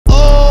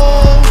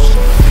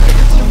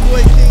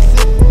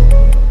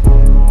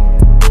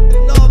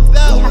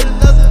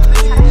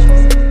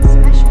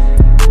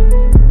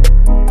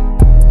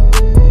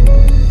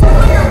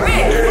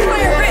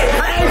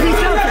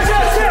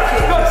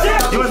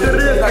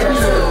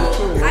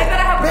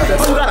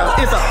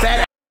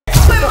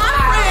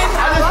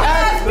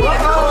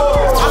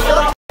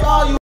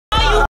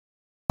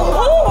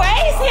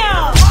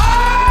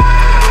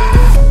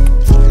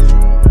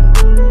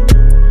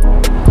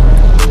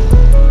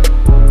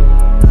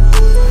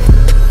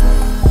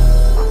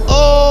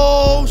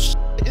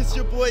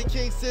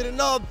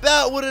y'all,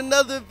 back with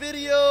another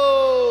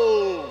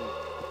video.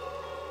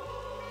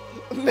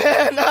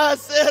 Man, I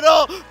said,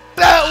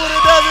 back with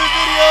another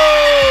video.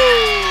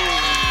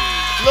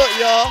 Look,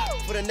 y'all,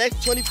 for the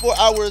next 24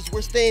 hours,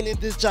 we're staying in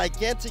this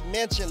gigantic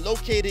mansion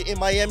located in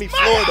Miami,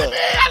 Florida.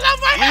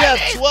 We have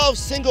 12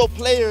 single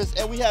players,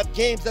 and we have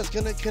games that's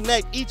gonna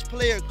connect each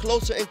player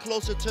closer and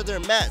closer to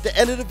their match. At the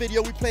end of the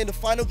video, we playing the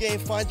final game,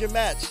 Find Your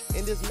Match,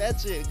 in this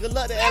mansion. Good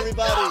luck to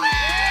everybody.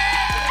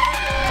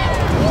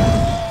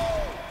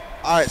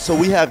 All right, so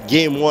we have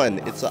game one.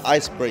 It's an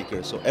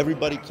icebreaker. So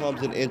everybody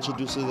comes and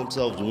introduces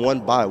themselves one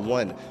by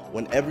one.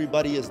 When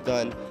everybody is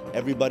done,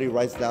 everybody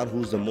writes down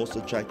who's the most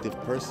attractive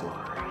person.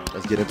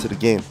 Let's get into the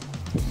game.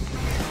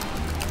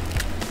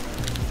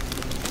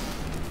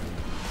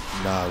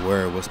 Nah,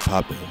 word, what's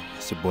poppin'?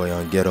 It's your boy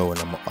on Ghetto and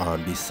I'm an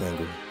R&B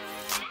singer.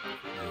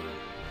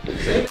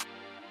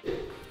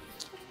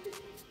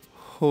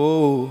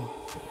 Oh.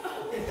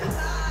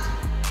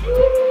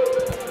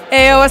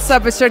 Hey, yo, what's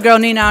up? It's your girl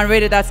Nina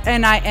Unrated. That's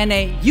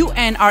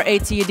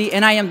NINAUNRATED,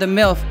 and I am the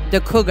MILF,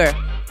 the cougar.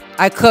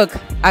 I cook,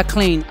 I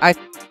clean, I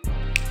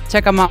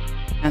check them out.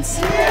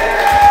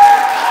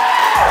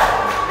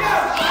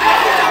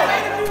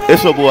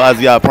 It's your boy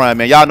Isaiah Prime,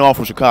 man. Y'all know I'm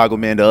from Chicago,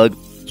 man. The ugly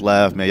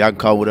laugh, man. Y'all can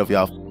call whatever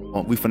y'all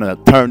want. We finna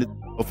turn this.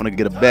 We finna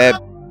get a bad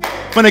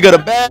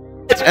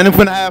bitch, and then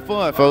finna have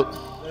fun, folks.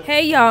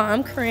 Hey, y'all.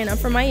 I'm Corinne. I'm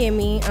from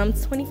Miami. I'm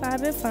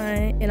 25 and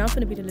fine, and I'm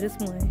finna be the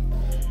latest one.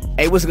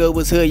 Hey, what's good,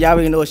 what's hood? Y'all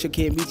already know it's your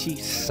kid, Michi.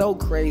 So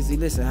crazy.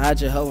 Listen,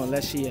 hide your hoe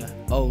unless she a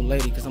old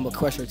lady, because I'm a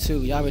crusher, too.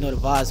 Y'all already know the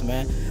vibes,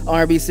 man.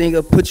 R&B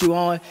singer, Put You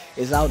On,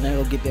 is out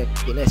now. Go get that.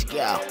 Let's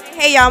go.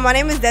 Hey, y'all. My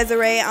name is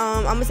Desiree.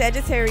 I'm a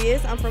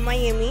Sagittarius. I'm from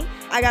Miami.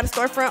 I got a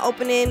storefront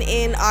opening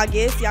in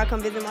August. Y'all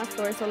come visit my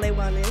store, Soleil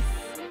Wellness.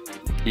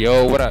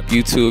 Yo, what up,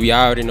 YouTube?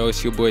 Y'all already know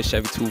it's your boy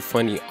Chevy Too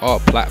Funny. All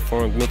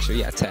platforms. Make sure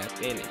y'all tap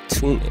in and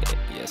tune in.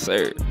 Yes,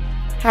 sir.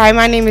 Hi,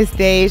 my name is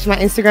Dej. My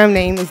Instagram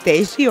name is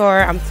Dej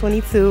Dior. I'm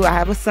 22. I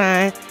have a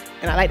son,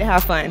 and I like to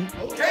have fun.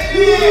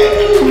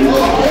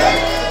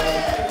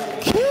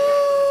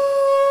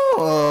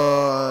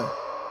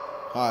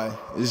 Hi,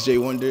 it's Jay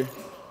Wonder.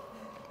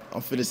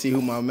 I'm finna see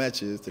who my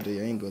match is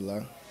today. I ain't gonna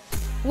lie.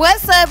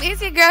 What's up? It's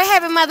your girl,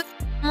 Happy Mother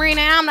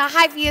Marina. I'm the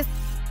hypest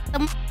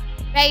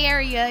Bay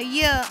Area.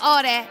 Yeah,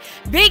 all that.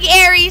 Big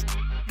Aries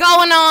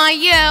going on.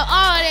 Yeah,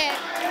 all that.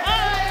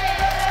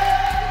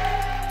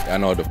 I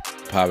know the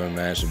poppin',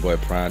 man. It's your boy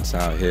Prime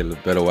Time Hitler.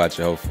 Better watch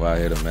your hoe before I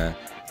hit her, man.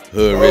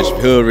 Hood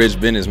rich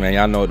business, man.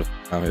 Y'all know what the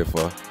I'm here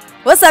for.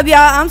 What's up, y'all?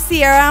 I'm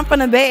Sierra. I'm from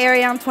the Bay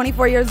Area. I'm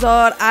 24 years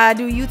old. I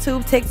do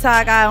YouTube,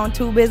 TikTok. I own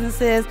 2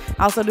 businesses.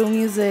 I also do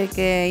music.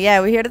 And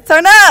yeah, we're here to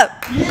turn up.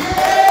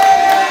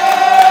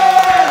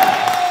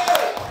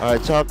 All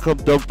right, y'all come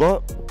dump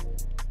up.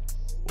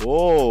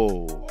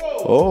 Whoa.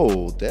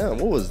 Oh, damn.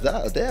 What was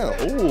that? Damn.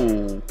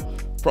 Oh.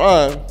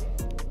 Prime.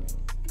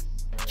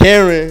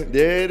 Karen.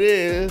 There it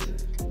is.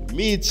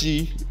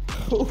 Michi.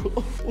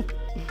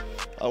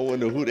 I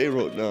wonder who they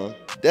wrote down.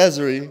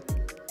 Desiree.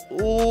 Ooh.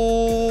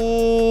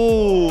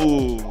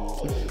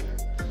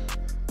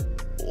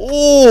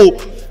 Ooh.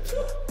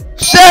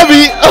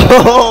 Chevy.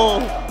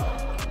 Oh.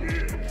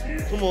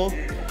 Come on.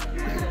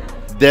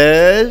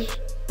 Dej.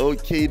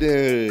 Okay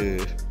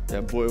then.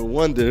 That boy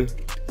Wonder.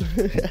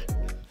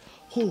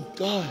 Oh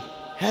God.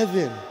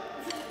 Heaven.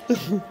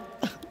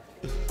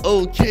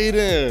 Okay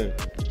then.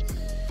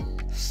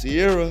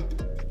 Sierra.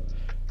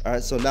 All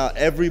right, so now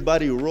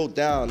everybody wrote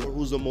down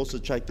who's the most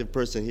attractive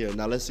person here.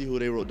 Now let's see who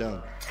they wrote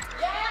down.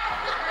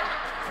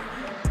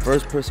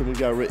 First person we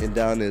got written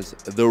down is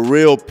the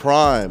real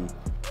Prime.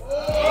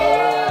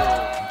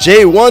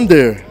 Jay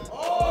Wonder.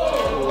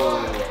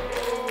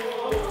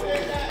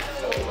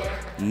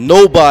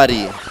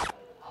 Nobody.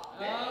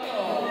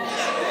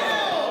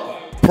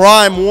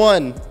 Prime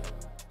 1.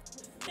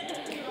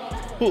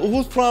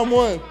 Who's Prime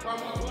 1?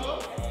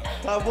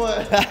 Prime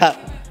 1.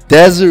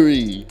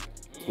 Desiree.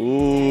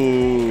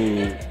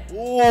 Ooh.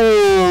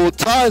 Ooh,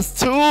 times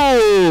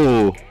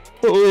 2.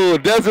 Ooh,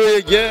 Desiree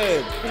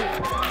again.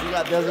 You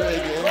got Desiree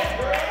again.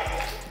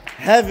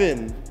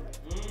 Heaven.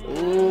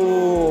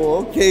 Ooh,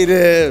 okay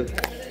then.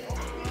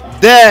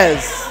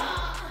 Dez,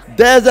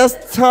 that's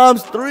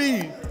times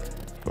 3.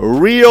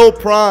 Rio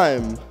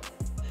Prime.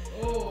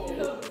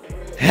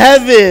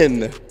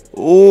 Heaven.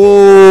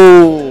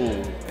 Ooh.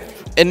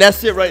 And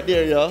that's it right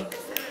there, y'all.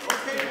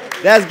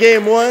 That's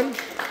game 1.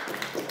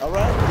 All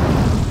right.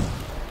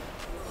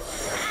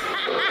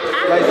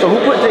 Like, so who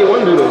put Jay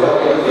Wonder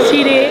though?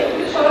 She did.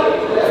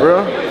 For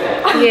real?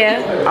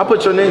 Yeah. I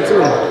put your name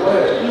too.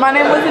 My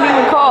name wasn't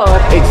even called.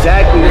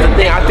 Exactly. That's the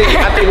thing. I think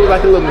it was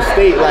like a little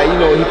mistake. Like, you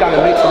know, he kind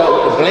of mixed it up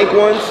with the blank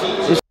ones.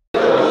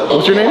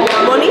 What's your name?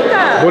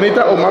 Bonita.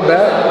 Bonita? Oh, my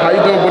bad. How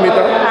you doing,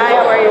 Bonita? Hi,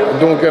 how are you? I'm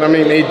doing good. I'm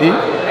AD.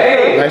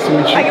 Hey. Nice to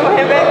meet you. I get my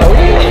hair back? Oh,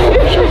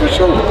 yeah. For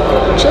sure.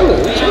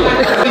 Chillin'.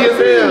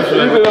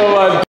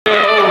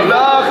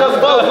 Nah, cause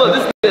folks, look,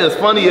 this is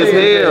funny as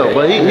hell,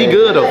 but he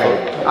good though,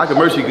 folks. I can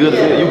mercy good as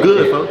hell. You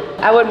good, folks?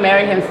 I would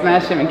marry him,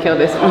 smash him, and kill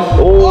this one.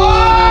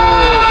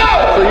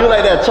 Oh, so you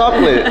like that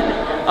chocolate?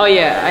 Oh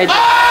yeah.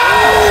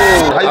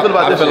 How you feel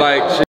about I this? feel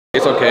like shit,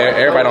 it's okay.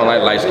 Everybody don't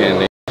like light skinned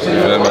niggas.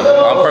 You feel me?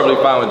 I'm perfectly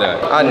fine with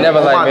that. I never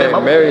like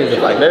Mary.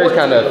 Mary's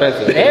kind of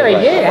offensive. Mary,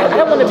 yeah. I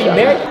don't want to be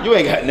married. You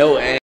ain't got no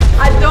ass.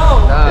 I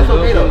don't. Nah, it's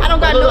okay though. I don't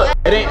got no.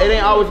 It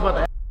ain't always about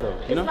the ass though.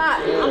 You know? It's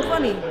not. I'm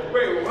funny.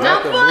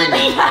 Not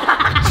funny.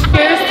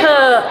 Cheers to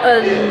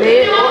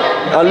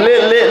a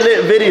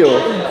lit video.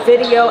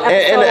 video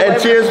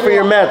And cheers for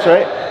your match,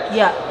 right?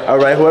 Yeah. All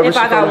right, whoever. If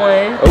I got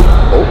one.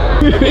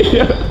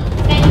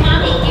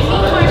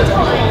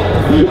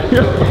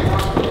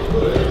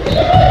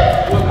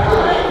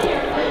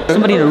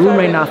 Somebody in the room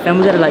right now, fam.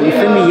 We gotta like, you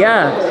feel me?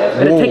 Yeah.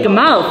 Gotta take him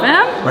out,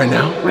 fam. Right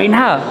now? Right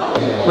now.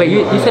 Wait,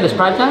 you said it's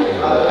prime time?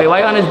 Wait, why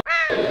you on his?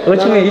 What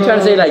you mean? You trying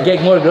to say like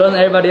get more girls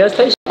than everybody else?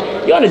 Take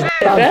you on his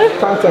fam?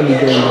 Prime time be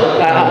doing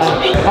that.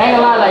 I ain't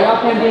gonna lie, like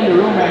y'all can't be in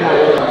the room right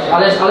now.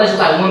 Unless it's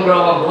like one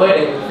girl, one boy,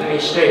 then they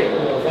straight.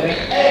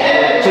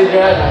 Two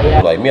girls, like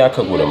yeah. Like me, I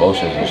cook with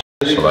emotions and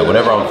shit. So like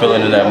whatever I'm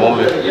feeling in that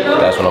moment,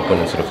 that's what I'm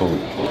putting into the food.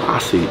 I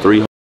see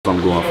 3 I'm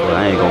going for.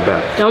 I ain't going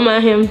back. Don't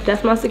mind him.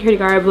 That's my security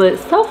guard. But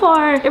so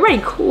far, everybody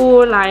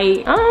cool.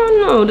 Like I don't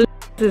know.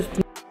 This is.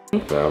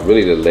 I'm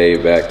really the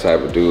laid back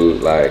type of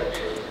dude. Like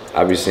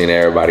I be seeing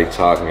everybody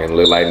talking and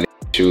look like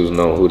choosing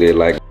on who they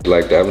like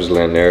that. I'm just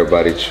letting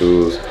everybody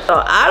choose.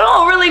 So I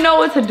don't really know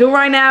what to do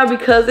right now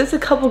because there's a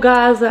couple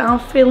guys that I'm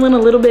feeling a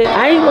little bit.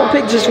 I ain't gonna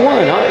pick just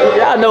one.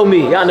 Y'all know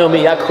me. Y'all know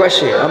me. I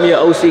crush it. I'm your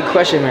OC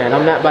crusher, man.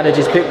 I'm not about to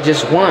just pick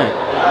just one.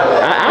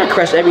 I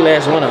crush every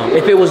last one of them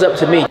if it was up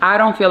to me. I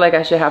don't feel like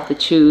I should have to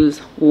choose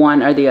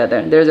one or the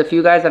other. There's a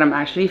few guys that I'm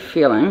actually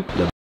feeling.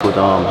 With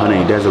her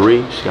name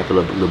Desiree, she got the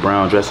little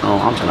brown dress on.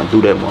 I'm trying to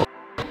do that more.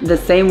 The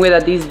same way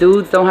that these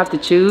dudes don't have to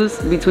choose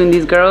between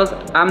these girls,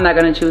 I'm not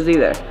gonna choose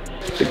either.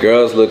 The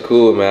girls look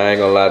cool, man. I ain't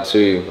gonna lie to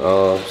you.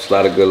 There's a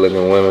lot of good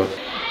looking women.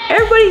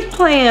 Everybody's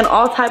playing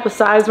all type of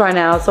sides right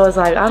now, so it's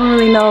like I don't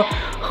really know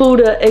who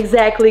to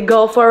exactly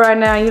go for right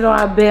now. You know,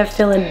 I've been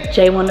feeling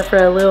Jay Wonder for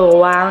a little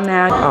while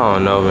now. I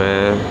don't know,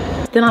 man.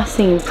 Then I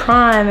seen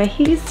Prime, and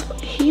he's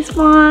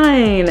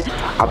fine.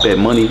 I bet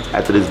money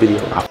after this video.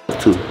 I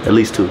two, at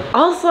least 2.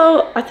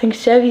 Also, I think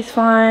Chevy's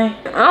fine.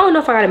 I don't know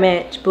if I got a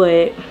match,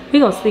 but we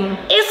gonna see.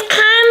 It's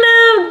kind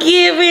of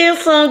giving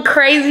some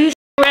crazy shit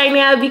right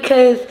now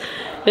because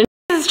the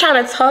niggas is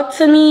trying to talk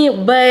to me,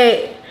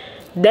 but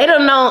they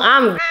don't know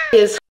I'm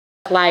as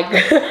like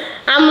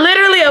I'm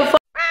literally a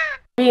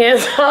and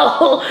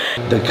so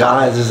the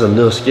guys is a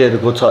little scared to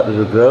go talk to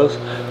the girls,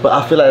 but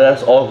I feel like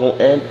that's all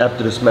gonna end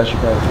after the Smash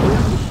Your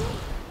Pass.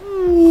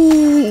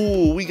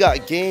 Ooh, we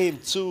got game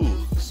 2.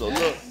 So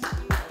look,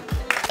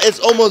 it's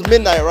almost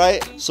midnight,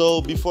 right?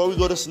 So before we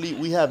go to sleep,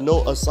 we have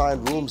no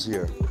assigned rooms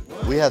here.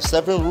 We have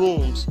 7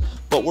 rooms,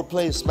 but we're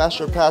playing Smash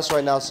Your Pass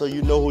right now, so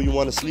you know who you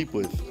want to sleep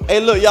with. Hey,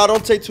 look, y'all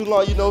don't take too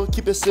long, you know,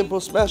 keep it simple.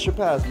 Smash Your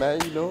Pass,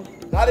 man, you know.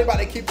 Now they about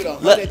to keep it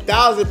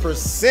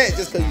 100,000%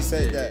 just because you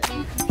said that.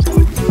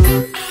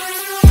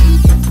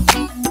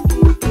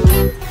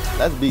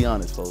 Let's be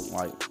honest, folks.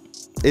 Like,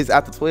 it's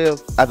after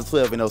 12. After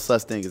 12, ain't no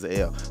such thing as an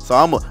L. So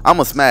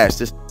I'ma smash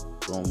this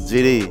on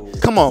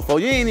GD. Come on,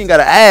 folks. You ain't even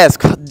gotta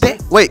ask.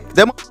 Wait,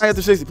 that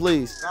after 360,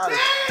 please.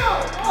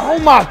 Oh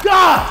my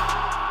God!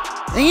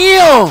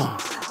 Damn!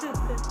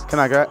 Can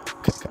I grab?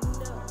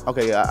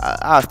 Okay, yeah,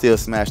 I'll still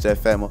smash that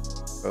fat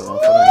motherfucker.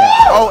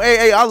 Oh,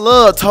 hey, I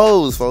love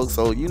toes, folks.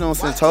 So, you know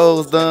what I'm saying?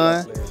 Toes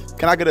done.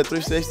 Can I get a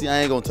 360?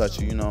 I ain't gonna touch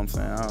you, you know what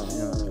I'm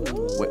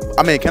saying? Wait,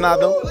 I mean, can I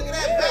though?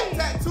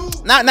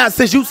 Not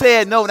since you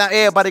said no, now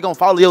everybody gonna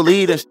follow your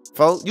lead and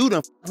folks. You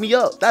done f me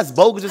up. That's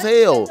bogus as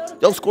hell.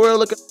 Yo, squirrel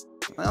looking.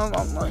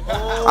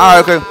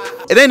 Alright, okay.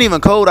 It ain't even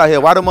cold out here.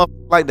 Why the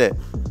motherfucker like that?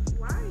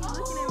 Why are you looking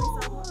at me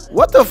so hard?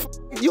 What the f?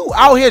 You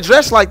out here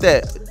dressed like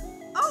that?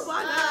 Oh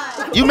my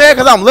God. You mad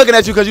cause I'm looking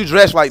at you cause you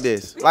dressed like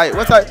this? Like,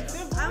 what's that?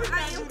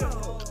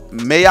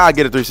 May I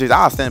get a 360?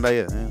 I'll stand back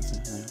here.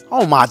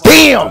 Oh my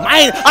damn!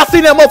 I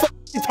seen that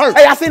motherfucker turn.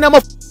 Hey, I seen that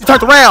motherfucker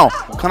turned around.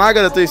 Can I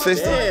get a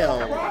 360?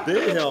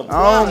 Damn.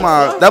 Oh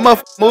my! That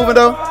motherfucker moving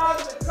though.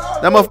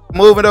 That motherfucker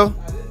moving though.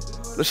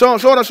 Show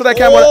that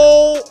camera.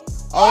 Oh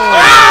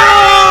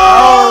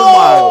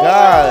my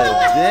God!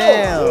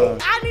 Damn.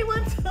 I need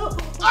one too.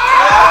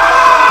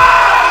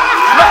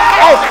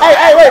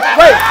 Hey!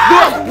 Wait!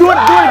 Do it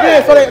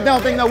again so they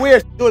don't think no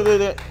weird. Do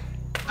it.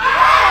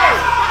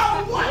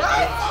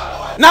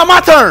 Now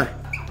my turn.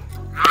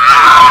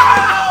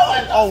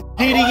 Oh,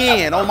 get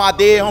it in on my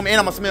dead homie, and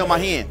I'ma smell my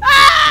hand.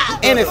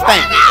 And it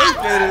stank.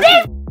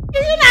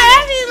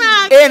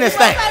 And it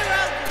stank.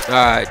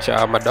 Alright,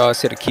 y'all. My dog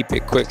said to keep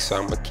it quick, so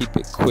I'm gonna keep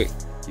it quick.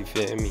 You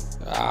feel me?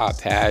 I'll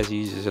pass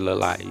you. Just look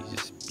like you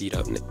just beat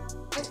up nigga.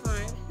 That's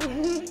fine.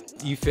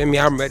 You feel me?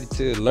 I'm ready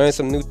to learn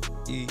some new.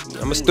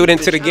 I'm a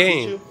student to the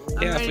game.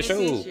 Yeah, for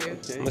sure.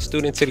 I'm a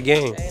student to the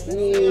game.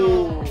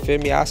 You feel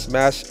me? I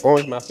smash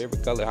orange, my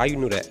favorite color. How you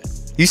knew that?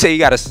 You say you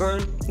got a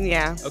son?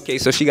 Yeah. Okay,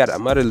 so she got a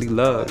motherly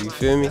love. You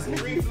feel me?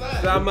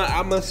 So I'm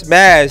a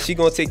smash. She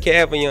gonna take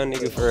care of a young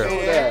nigga for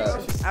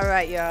real. All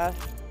right, y'all.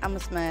 I'm a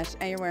smash,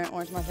 and you're wearing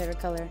orange, my favorite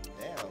color.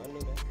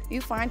 You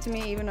fine to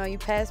me, even though you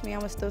passed me,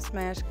 I'ma still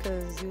smash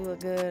because you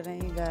look good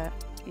and you got,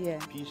 yeah.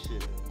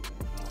 Shit.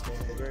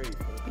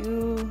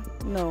 You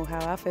know how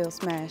I feel,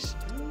 smash.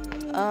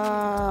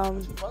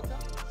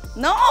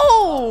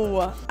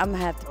 No! I'ma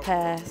have to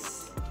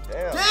pass.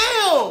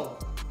 Damn.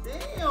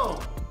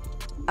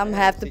 I'ma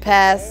have to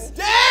pass.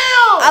 Damn!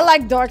 I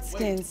like dark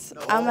skins.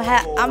 I'ma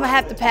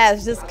have to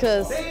pass just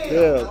cause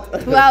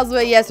who I was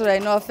with yesterday,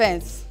 no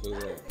offense.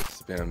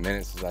 It's been a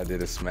minute since I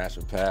did a smash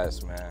or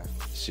pass, man.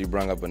 She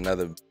brung up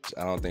another bitch.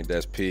 I don't think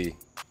that's P.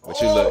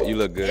 But you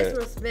look good. It's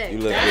respect. You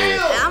look good.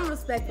 I'm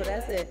respectful,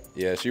 that's it.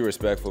 Yeah, she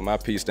respectful. My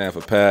P stand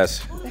for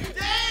pass.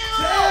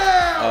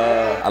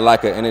 I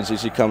like her energy.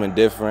 She coming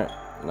different.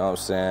 You know what I'm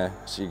saying?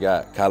 She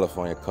got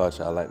California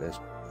culture. I like that.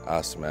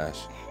 I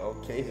smash.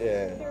 Okay,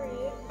 yeah.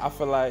 I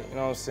feel like, you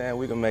know what I'm saying,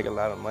 we can make a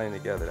lot of money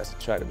together. That's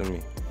attractive to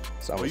me.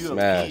 So I'm gonna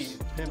smash.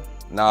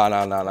 Nah.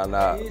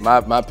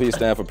 My P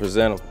stand for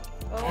presentable.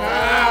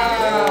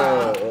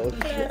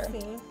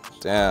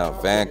 Damn,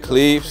 Van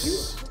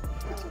Cleef's.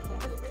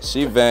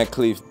 She Van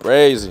Cleef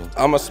crazy.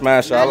 I'm a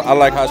smasher. I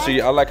like how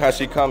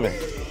she coming.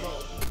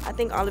 I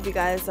think all of you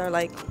guys are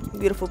like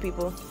beautiful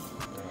people.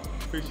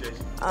 Appreciate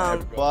you.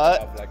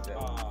 But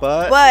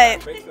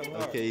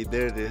okay,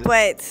 there it is.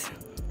 But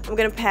I'm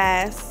gonna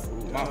pass.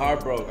 My heart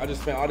broke. I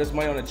just spent all this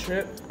money on a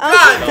trip.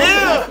 God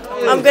damn!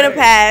 I'm gonna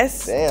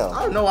pass. Damn.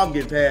 I don't know I'm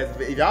getting passed,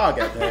 but if y'all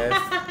got passed.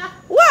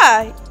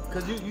 Why?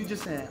 Cause you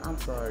just saying I'm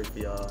sorry for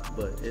y'all,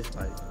 but it's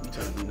like you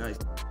trying to be nice.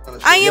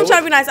 I am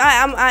trying to be nice.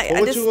 I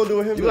What just. you gonna do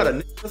with him? You got a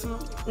nigga or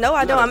something? No,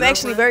 I don't. I'm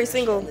actually very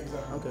single.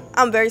 Okay.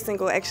 I'm very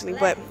single actually,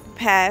 but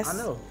pass. I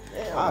know.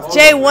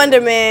 Jay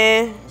Wonder,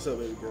 man. What's up,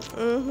 baby girl?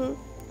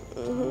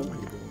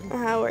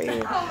 How are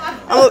you?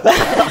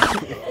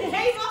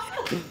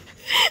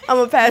 I'm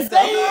a pass though.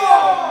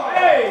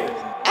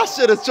 I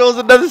should have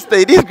chosen another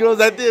state. These girls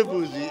out there,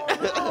 bougie.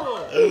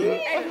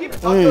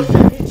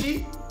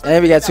 I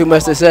ain't got too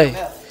much to say.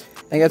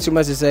 Ain't got too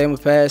much to say. I'm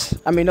gonna pass.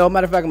 I mean, no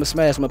matter of fact, I'm gonna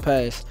smash. I'm gonna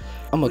pass.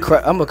 I'm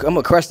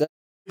gonna crush that.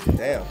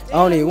 Damn. I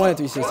don't even want a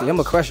 360. I'm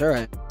gonna crush her.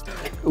 Right.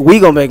 We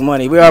gonna make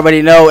money. We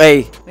already know.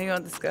 Hey, We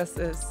gonna discuss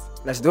this.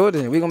 let's do it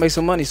then. We gonna make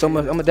some money. So I'm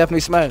gonna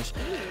definitely smash.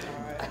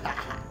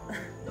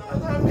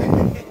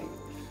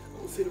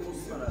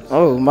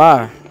 Oh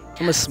my. I'm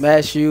gonna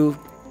smash you.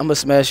 I'm gonna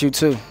smash you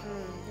too.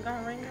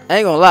 I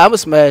ain't gonna lie. I'm gonna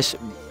smash.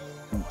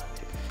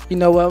 You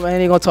know what? I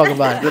ain't gonna talk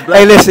about it.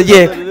 Hey, listen,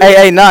 yeah.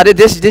 Hey, nah.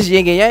 This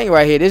yin and yang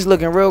right here. This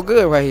looking real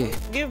good right here.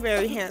 You're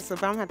very handsome,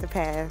 but I'm gonna have to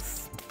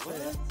pass.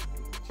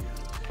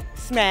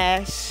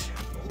 Smash.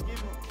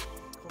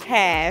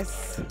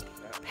 Pass.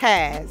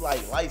 Pass.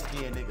 Like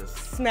light-skinned niggas.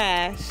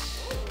 Smash.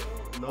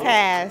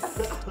 Pass.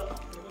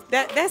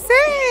 That's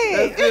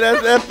it.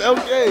 That's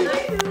okay.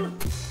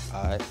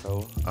 Alright,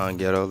 so on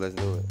ghetto, let's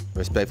do it.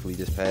 Respectfully,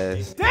 just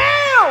pass.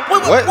 Damn!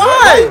 What?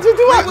 Why did you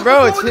do it?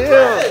 Bro,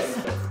 chill.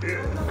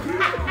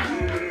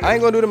 I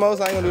ain't gonna do the most.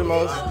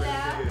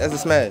 That's a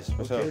smash,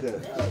 for sure.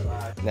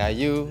 Now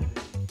you.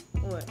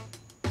 What?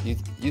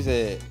 You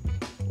said,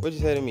 what'd you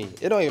say to me?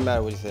 It don't even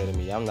matter what you said to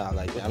me. I'm not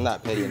like that. I'm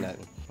not petty or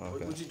nothing.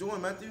 Okay. What you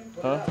doing, Matthew?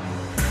 Huh?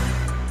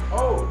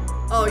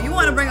 Oh, you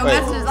want to bring up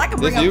Wait, messages? I can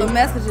bring this up you? the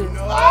messages.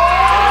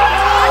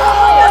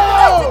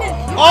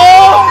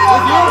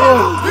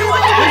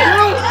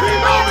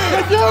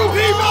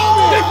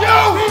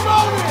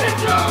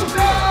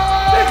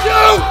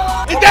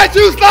 Is that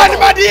you sliding in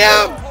my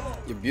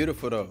DM? You're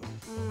beautiful though.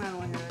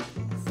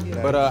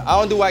 But I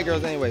don't do white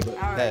girls anyway. But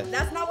pass.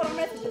 That's not what our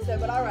message said,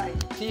 but all right.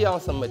 She on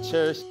some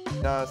mature shit,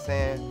 you know what I'm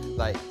saying?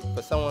 Like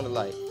for someone to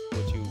like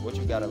what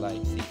you gotta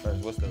like see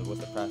first. What's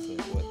the process?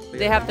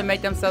 They have to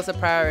make themselves a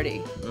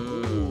priority.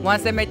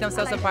 Once they make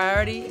themselves a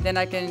priority, then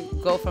I can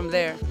go from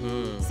there.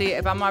 See,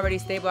 if I'm already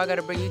stable, I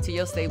gotta bring you to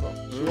your stable.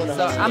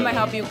 So I'm gonna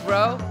help you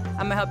grow.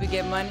 I'm gonna help you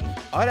get money.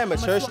 All that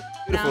mature shit,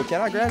 beautiful.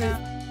 Can I grab it?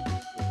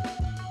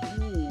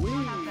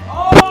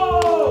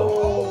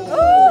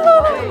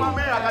 My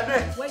man, I got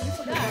next.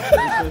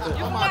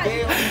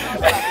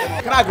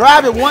 Can I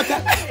grab it one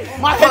time?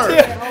 My turn.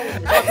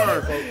 My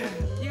turn, folks.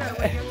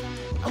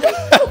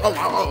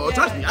 Oh,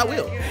 trust me, I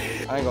will.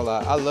 I ain't gonna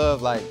lie. I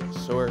love like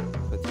short,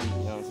 petite, you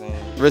know what I'm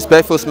saying?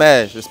 Respectful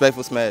smash.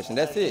 And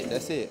that's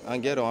it. On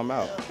ghetto, I'm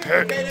out.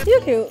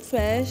 You cute.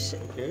 Smash.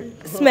 Okay.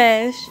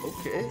 Smash.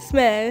 Okay.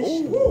 Smash.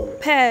 Ooh.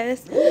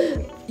 Pass.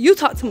 You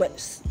talk too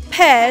much.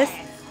 Pass.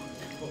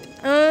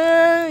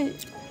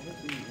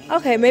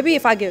 Okay, maybe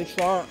if I get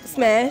drunk.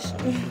 Smash.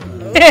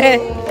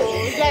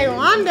 Jay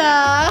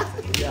Wanda.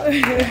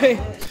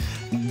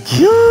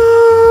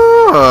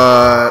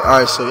 God. All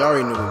right, so y'all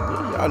already know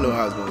y'all know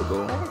how it's gonna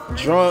go.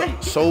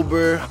 Drunk,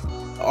 sober,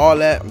 all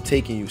that. I'm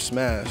taking you,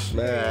 smash.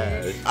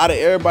 Smash. Out of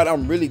everybody,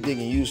 I'm really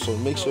digging you. So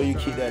make sure you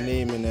keep that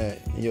name in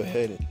your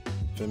head.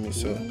 Feel me?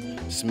 So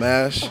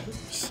smash.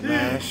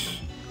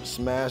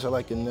 I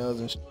like your nails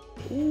and shit.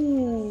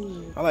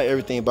 Ooh. I like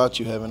everything about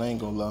you, Heaven. I ain't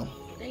gonna lie.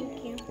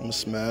 Thank you. I'm a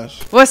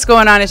smash. What's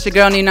going on? It's your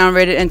girl Nina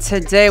Unrated, and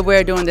today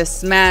we're doing the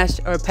Smash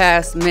or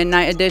Pass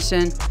Midnight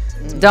Edition.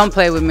 Don't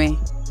play with me.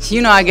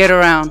 You know I get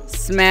around.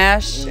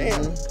 Smash.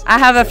 Damn. I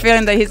have a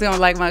feeling that he's gonna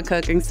like my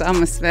cooking, so I'm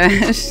gonna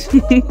smash.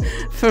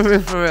 For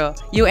real, for real.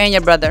 You and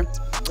your brother.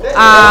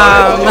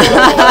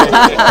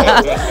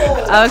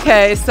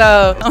 Okay,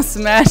 so I'm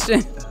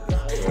smashing.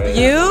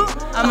 You?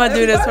 I'm gonna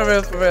do this for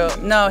real, for real.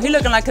 No, he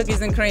looking like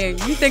cookies and cream.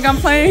 You think I'm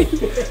playing?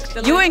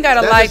 You ain't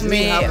gotta like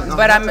me,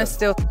 but I'ma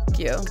still f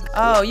you.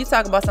 Oh, you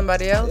talk about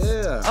somebody else?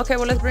 Yeah. Okay,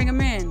 well, let's bring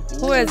him in.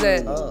 Who is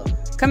it?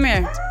 Come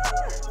here.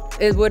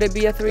 Would it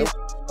be a 3?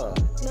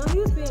 No, he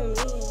was being mean.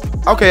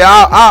 Okay,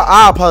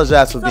 I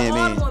apologize for being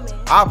mean.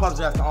 I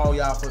apologize to all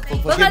y'all for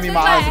giving me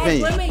my honest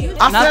opinion.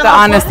 Not the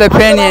honest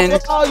opinion.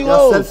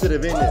 You're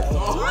sensitive, ain't it?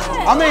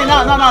 I mean,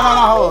 no,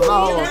 hold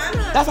on.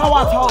 That's how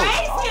I told.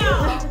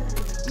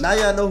 Now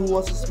y'all know who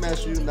wants to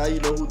smash you. Now you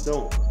know who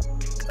don't.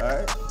 All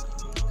right,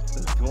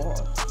 let's go on.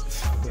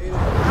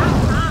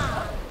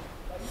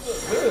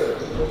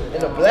 In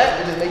the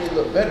black, it just makes you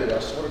look better. I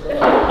swear to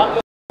God.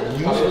 But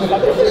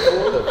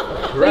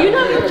you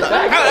know you're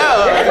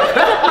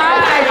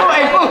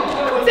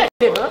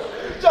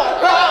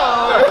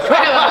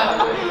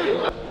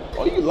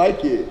Oh, you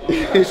like it.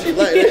 She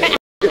like it.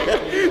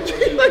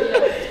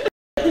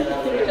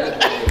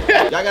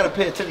 Y'all gotta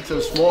pay attention to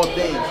the small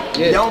things.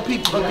 Young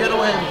people,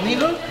 Ghetto and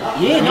Nina.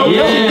 Yeah, no, you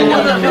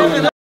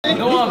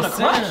know what I'm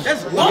saying?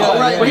 That's long,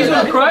 right? But he's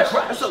gonna crush.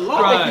 That's a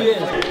long.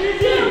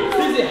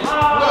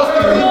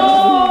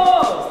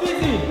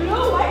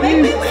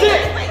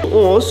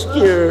 Oh,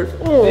 scared.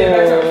 Oh.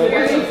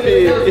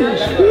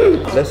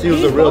 Let's see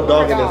who's the real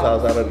dog in this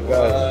house out of the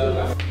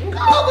guys. Go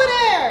over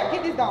there.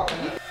 Get this dog.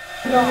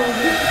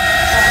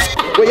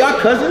 Wait, y'all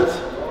cousins?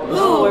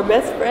 No, we're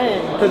best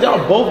friends. Cause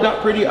y'all both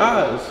got pretty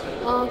eyes.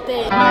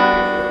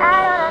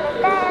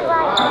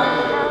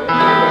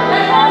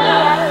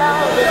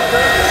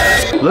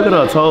 Look at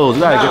her toes.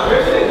 You gotta get.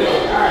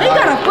 You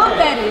got a foot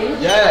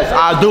fetish. Yes,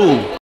 I do. What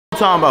you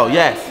talking about?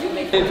 Yes.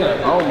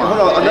 Oh my.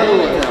 Hold on, another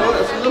one.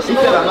 He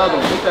said another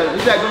one. He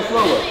said go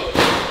slower.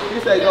 He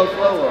said go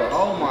slower.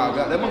 Oh my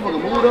God, that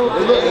motherfucker moved though.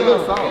 It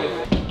looks soft.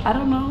 I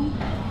don't know.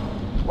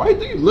 Why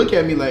do you look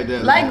at me like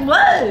that? Like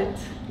what?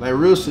 Like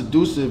real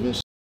seductive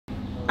and.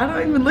 I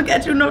don't even look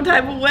at you no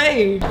type of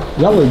way.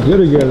 Y'all look good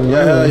together.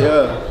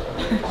 Yeah.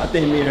 I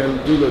think me and her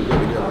do look good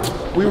together.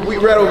 We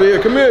right over here.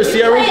 Come here,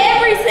 Sierra. Play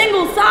every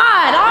single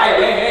side.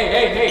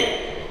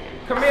 Hey.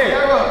 Come here.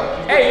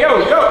 Hey,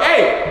 yo,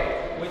 hey.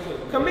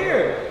 Come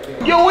here.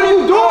 Yo, what are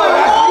you doing?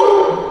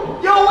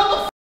 Yo, what the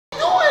f you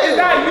doing? Is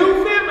that you,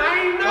 fam? I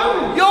ain't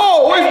know. Yo,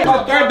 what's the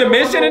third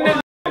dimension in this?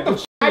 What the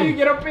f? How you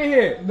get up in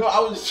here? No, I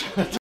was just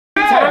trying to.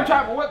 Time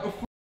travel, what the f?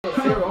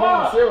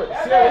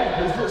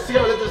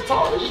 Sierra, let's just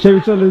talk.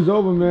 Chevy Chevy is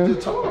over, man.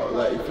 Just talk,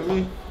 like, you feel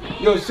me?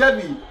 Yo,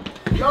 Chevy.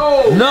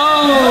 Yo.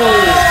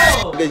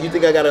 No. Okay, you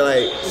think I gotta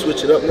like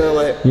switch it up now,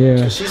 like?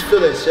 Yeah. She's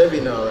feeling Chevy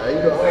now, right?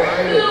 You know,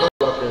 I ain't gonna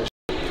come up and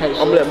I'm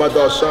gonna let my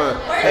dog shine.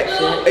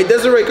 Hey,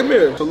 Desiree, come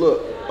here. So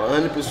look,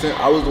 100%,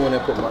 I was the one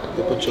that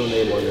put your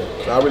name on there.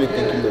 So I really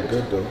think you look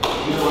good though.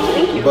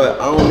 Thank you. But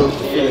I don't know if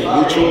you're feeling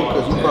mutual,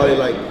 cause you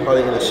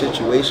probably in a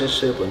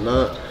situationship or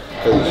not.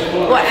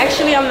 Well,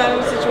 actually, I'm not in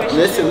a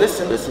situation.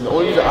 Listen. The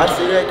only reason I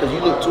say that because you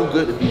look too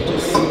good to be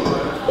just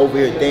over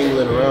here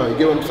dangling around. You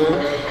get what I'm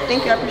saying?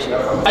 Thank you, I appreciate it.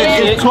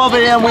 It's 12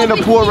 a.m. We're in the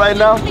pool right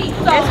now. Hey,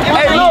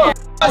 look.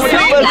 We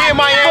in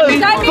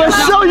Miami. For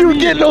sure you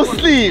get no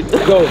sleep.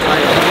 Go.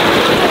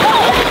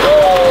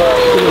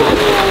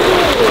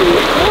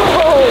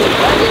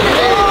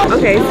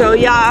 Okay, so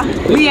y'all,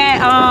 we at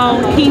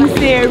King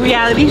Sid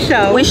reality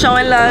show. We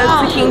showing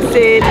love to King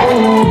Sid.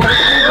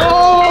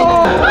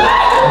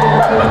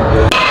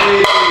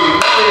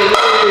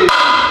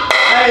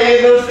 I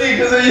ain't no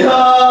secrets in y'all. I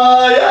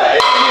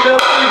ain't no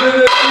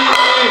secrets in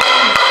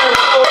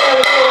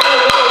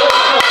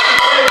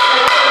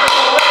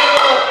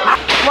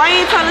Why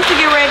you tell us to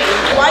get ready?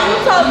 Why you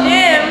told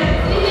them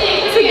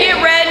to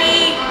get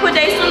ready, put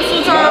their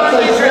swimsuits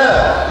on, get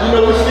dressed? You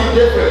know we sleep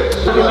different.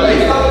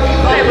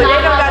 Okay, but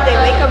they don't got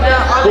their makeup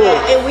done, all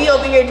that, and we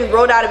over here just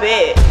rolled out of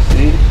bed.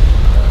 See?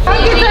 I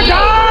get the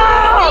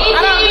dog!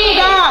 I don't need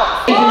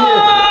dog!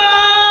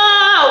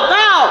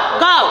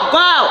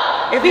 Go!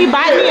 If he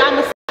bite me,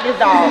 I'ma this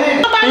dog.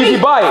 Easy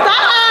bite.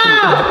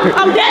 Stop!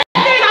 I'm dead.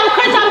 I'm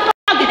crazy.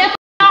 I'm get that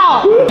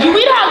dog.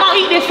 We not gonna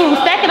eat this food.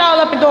 Stack it all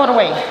up and throw it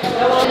away.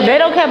 They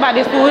don't care about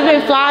this food.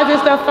 There's flies and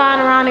stuff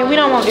flying around it. We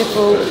don't want this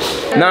food.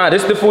 Nah,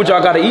 this is the food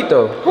y'all gotta eat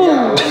though.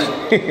 Who?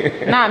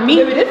 Not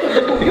me.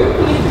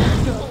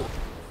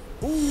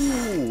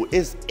 Ooh,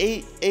 it's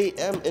 8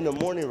 a.m. in the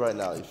morning right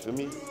now, you feel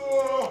me?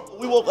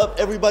 We woke up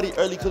everybody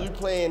early because we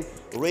playing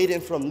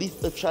rating from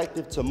least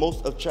attractive to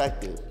most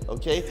attractive,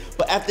 okay?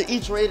 But after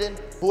each rating,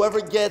 whoever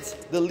gets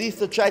the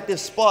least attractive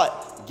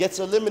spot gets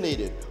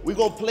eliminated. We're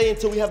gonna play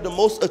until we have the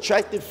most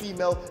attractive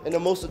female and the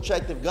most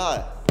attractive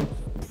guy.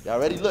 Y'all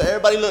ready? Look,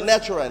 everybody look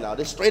natural right now.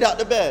 They're straight out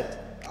the bed.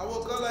 I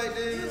woke up like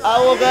this. I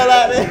woke up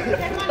like this.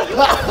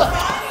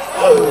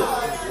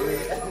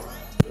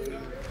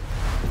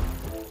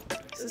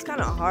 This is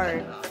kind of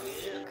hard,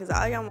 because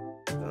all y'all,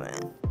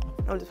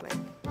 I'm just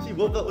playing. She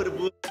woke up with a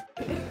boo.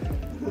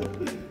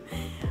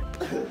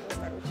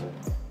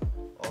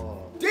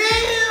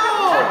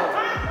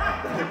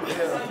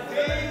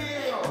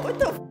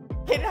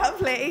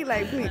 that. He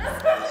like, please.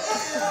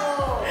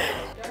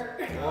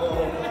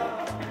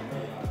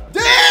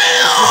 Damn!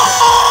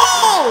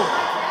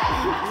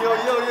 Yo.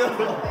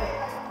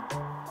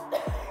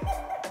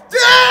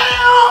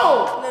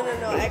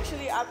 Damn! No.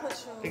 Actually, I put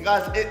you. Hey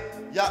guys,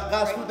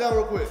 guys, scoot down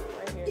real quick.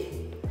 Right here.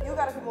 You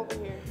gotta come over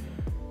here.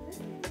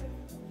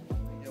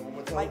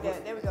 Like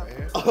that. There we go.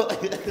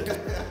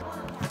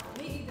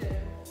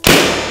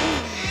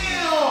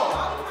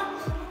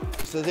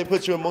 So they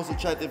put you in most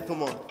attractive.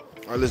 Come on. All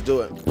right, let's do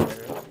it.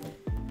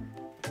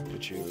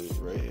 Put you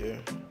right here.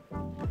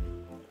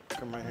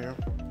 Come right here.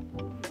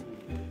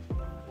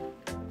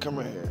 Come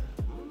right here.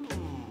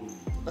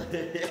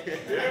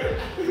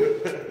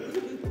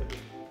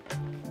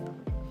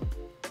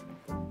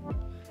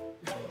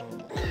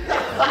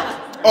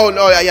 Oh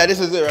no, yeah, this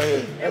is it right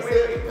here. That's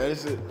it? Yeah,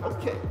 this is it.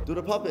 Okay. Do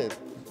the pop in.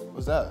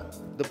 What's that?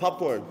 The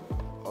popcorn.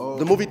 Oh.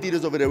 The movie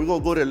theater's over there. We're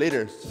gonna go there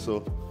later.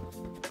 So.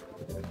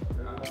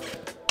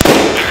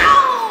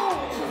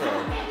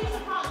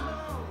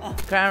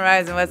 Crown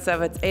Rising, what's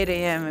up? It's 8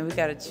 a.m. and we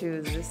gotta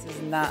choose. This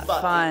is not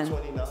fun.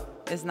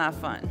 It's not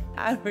fun.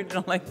 I really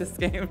don't like this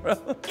game, bro.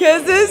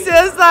 Cause it's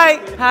just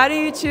like, how do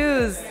you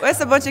choose?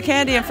 Where's a bunch of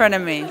candy in front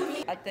of me?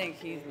 I think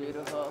he's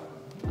beautiful.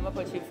 I'm gonna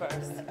put you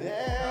first. Damn.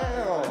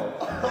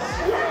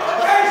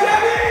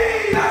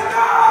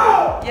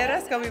 Yeah,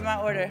 that's gonna be my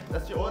order.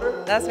 That's your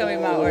order? That's gonna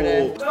be my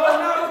order.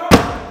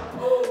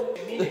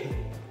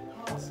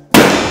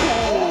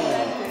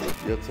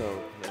 Your turn.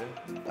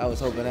 I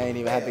was hoping I ain't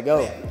even have to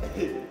go.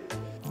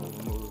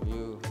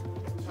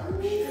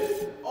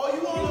 Oh,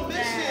 you on a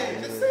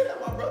mission? Just say that,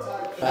 my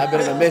brother. I've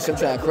been on a mission, I'm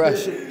trying to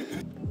crush.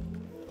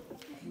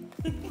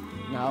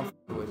 No, I'm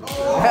with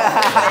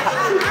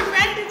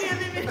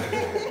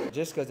you.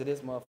 Just because of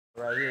this motherfucker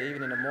right here,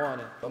 even in the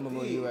morning, I'm gonna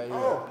move you right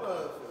here.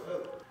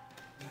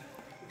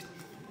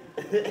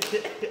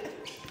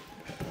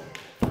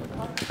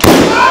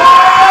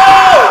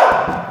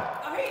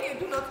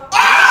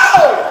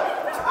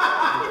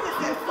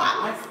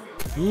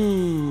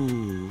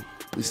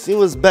 We see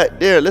what's back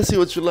there. Let's see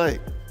what you like.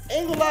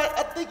 Ain't gonna lie,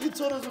 I think you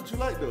told us what you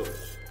like though.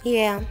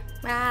 Yeah,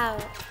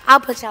 I'll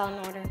put y'all in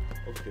order.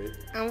 Okay.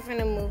 I'm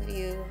finna move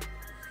you.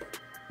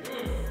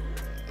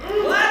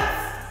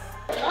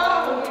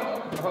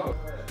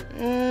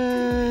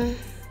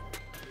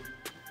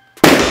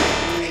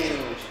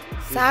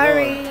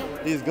 Sorry.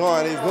 He's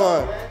gone.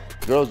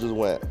 Girls just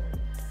went.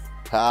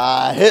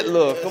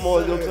 Hitler. Come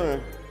on, your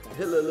turn.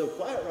 Hitler a little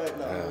quiet right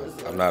now.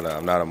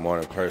 I'm not a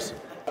morning person.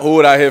 Who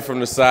would I hit from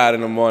the side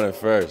in the morning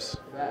first?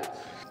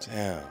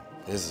 Damn,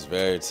 this is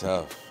very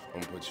tough. I'm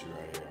gonna put you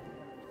right here.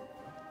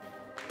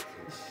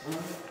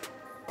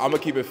 I'm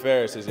gonna keep it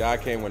fair since y'all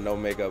came with no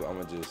makeup. I'm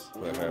gonna just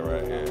put her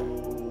right here.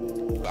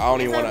 I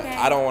don't even wanna.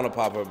 I don't wanna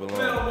pop her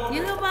balloon.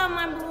 You can pop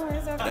my balloon.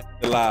 It's okay.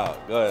 Loud.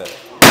 Go ahead.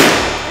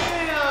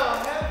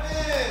 Damn,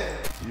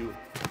 Heaven.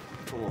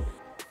 Come on.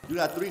 You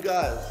got 3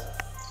 guys.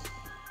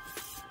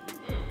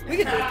 We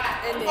can do it.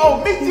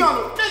 Oh, meet you on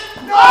the.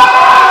 No!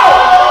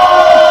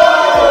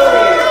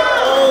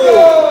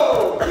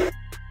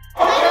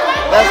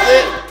 That's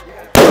it.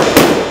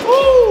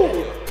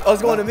 Oh,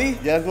 it's going to me?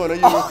 Yeah, it's going to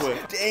you real quick.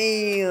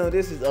 Damn,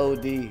 this is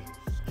OD. You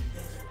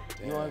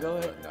want to go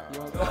ahead?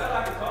 No.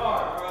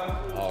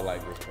 All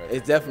like this person.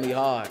 It's definitely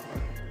hard.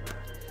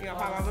 You gonna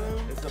pop my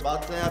balloon? It's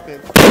about to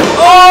happen.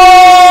 Oh!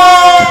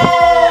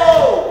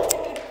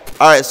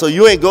 All right, so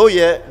you ain't go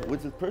yet,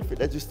 which is perfect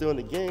that you're still in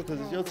the game because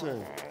it's your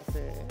turn.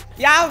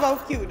 Y'all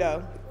both cute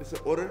though. It's an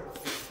order.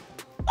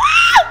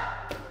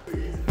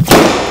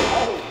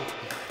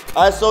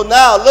 All right, so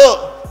now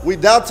look, we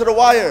down to the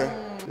wire.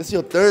 This is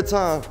your 3rd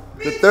time.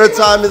 The 3rd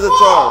time is a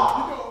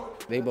charm.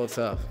 They both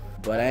tough,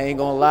 but I ain't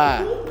gonna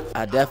lie.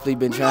 I definitely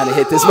been trying to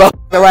hit this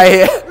motherfucker right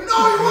here.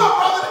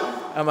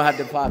 I'm gonna have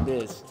to pop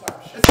this.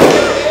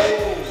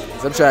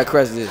 I'm trying to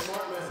crush this.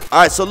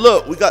 All right, so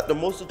look, we got the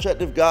most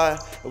attractive guy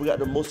and we got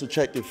the most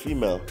attractive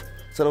female.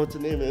 Tell them what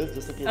your name is,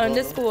 just in case.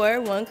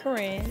 _1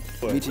 Corinne.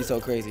 Michi's so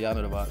crazy, y'all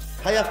know the vibes.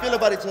 How y'all feel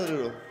about each other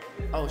though?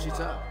 Oh, she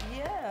tough.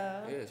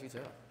 Yeah. Yeah, she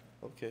tough.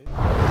 Okay.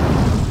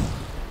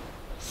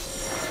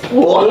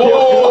 Whoa.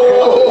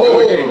 Go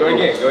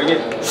again.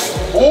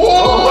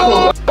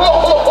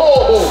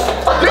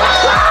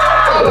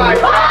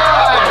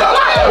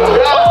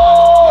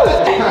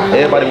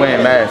 Everybody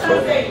wearing masks, bro.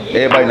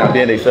 Everybody not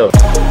being themselves.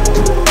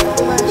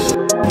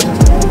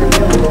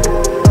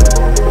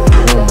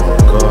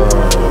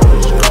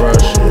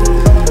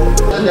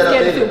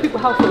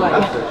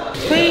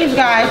 Please,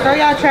 guys, throw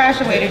y'all trash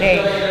away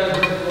today.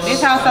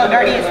 This house so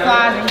dirty, it's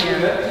flies in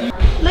here.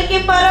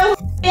 Looking for those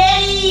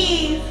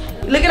daddies.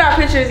 Look at our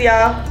pictures,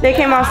 y'all. They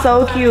came out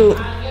so cute.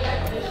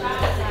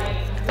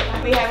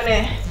 We having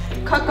a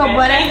cocoa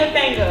butter.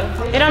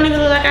 It don't even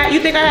look like you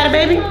think I had a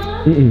baby?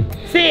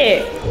 Say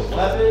it. I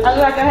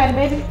look like I had a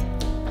baby?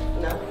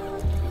 No.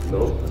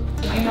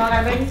 You know I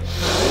got a baby?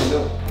 No.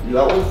 You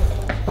got one?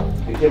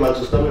 It came out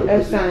your stomach?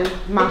 That's fine. They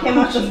came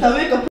out your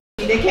stomach or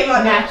they came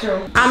out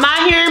natural. I'm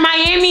out here in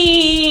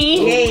Miami.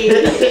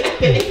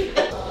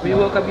 We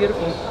woke up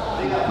beautiful.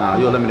 Nah,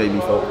 you eliminate me,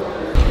 folks.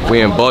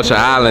 We in Vulture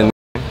Island.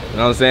 You know what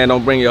what I'm saying?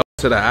 Don't bring your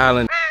to the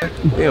island.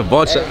 Yeah,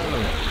 bunch of.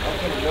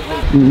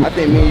 I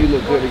think me and you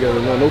look good together.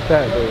 No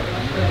pat, though.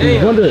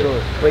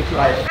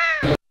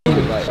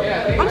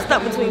 I'm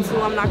stuck between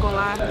two, I'm not gonna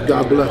lie.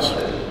 God bless.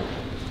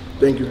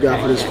 Thank you, God,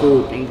 for this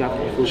food.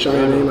 Shout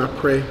your name, I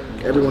pray.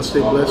 Everyone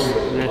stay blessed.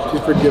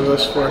 Please forgive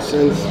us for our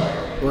sins.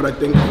 Lord, I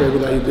thank you for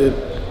everything you did.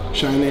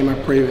 Shout your name, I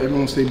pray.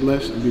 Everyone stay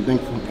blessed and be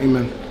thankful.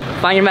 Amen.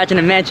 Find your match in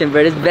the mansion,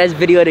 bro. This is the best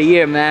video of the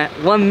year, man.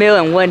 1 meal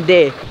in 1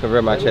 day. Cover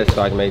up my chest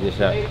so I can make this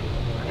shot.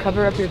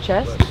 Cover up your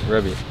chest?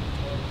 Rub it.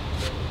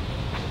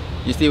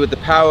 You see, with the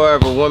power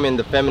of a woman,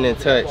 the feminine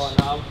touch,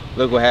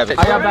 look what happens.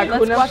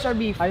 Let's squash our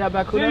beef.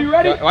 Yeah, you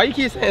ready? Why you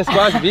keep saying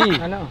squash beef?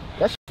 I know.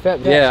 That's fat.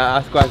 Yeah,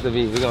 I squash the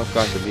beef. We're gonna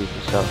squash the beef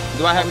for sure.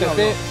 Do I have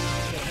consent?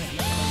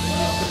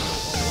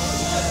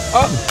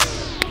 Oh!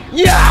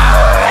 Yeah!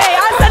 Hey,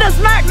 I said a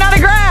smack, not a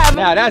grab!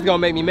 Now that's gonna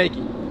make me make it.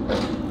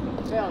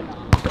 Hell no.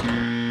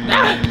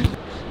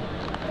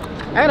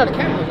 I know the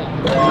camera's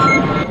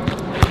on.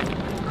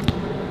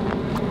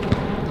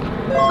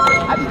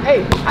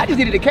 I just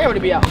needed the camera to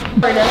be out.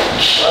 Right now.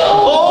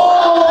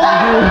 Oh!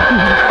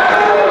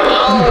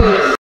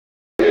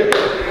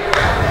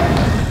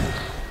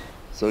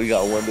 So we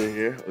got Wonder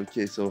here.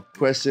 Okay, so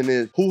question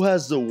is, who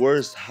has the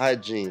worst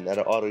hygiene out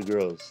of all the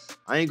girls?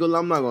 I ain't gonna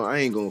I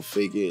ain't gonna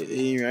fake it.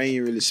 I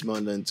ain't really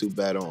smell nothing too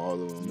bad on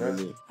all of them,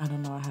 really. I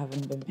don't know, I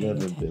haven't been You paying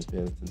haven't attention.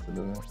 been paying attention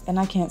to that? And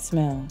I can't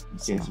smell. You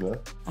can't smell?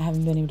 I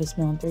haven't been able to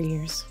smell in 3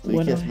 years. So you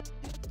What can't do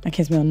smell? I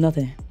can't smell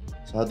nothing.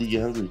 So how do you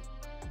get hungry?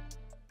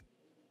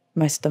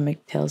 My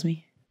stomach tells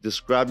me.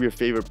 Describe your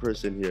favorite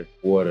person here.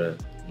 Water,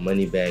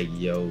 Moneybag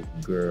Yo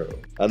girl.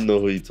 I know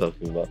who you're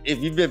talking about. If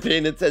you've been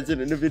paying attention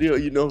in the video,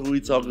 you know who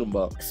we're talking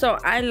about. So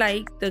I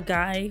like the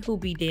guy who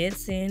be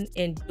dancing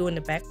and doing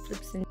the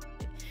backflips and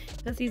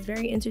because he's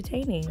very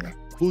entertaining.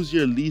 Who's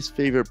your least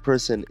favorite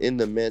person in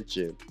the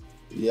mansion?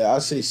 Yeah, I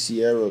say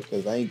Sierra,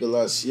 because I ain't gonna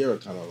lie, Sierra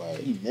kind of like,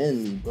 he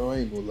manly, bro. I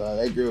ain't gonna lie.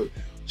 That girl,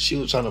 she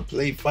was trying to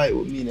play fight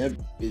with me, and that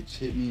bitch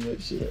hit me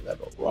that shit like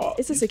a rock.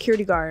 It's a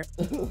security guard.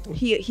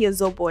 he a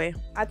Zo boy.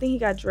 I think he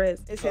got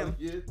dressed. It's him.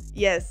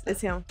 Yes,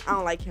 it's him. I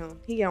don't like him.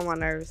 He get on my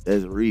nerves.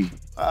 That's Ree.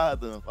 I have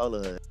to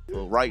unfollow her.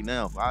 Well, right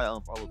now, I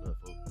unfollowed her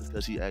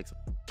because she acts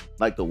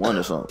like the one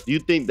or something. Do you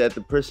think that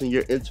the person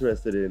you're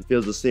interested in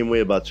feels the same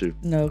way about you?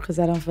 No, because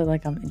I don't feel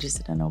like I'm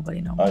interested in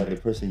nobody no more. The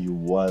person you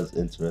was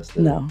interested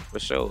in? No. For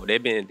sure.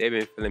 They've been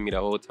feeling me the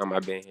whole time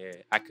I've been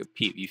here. I could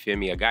peep, you feel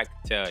me? A guy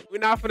could tell. We're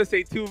not gonna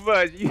say too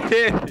much, you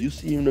feel me? You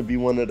seem to be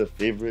one of the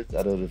favorites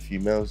out of the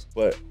females,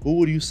 but who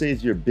would you say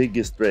is your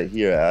biggest threat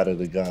here out of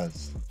the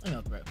guys? Ain't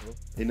no threat, bro.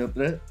 Ain't no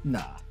threat?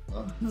 Nah.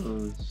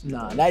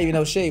 Nah, not even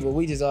no shade, but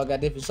we just all got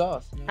different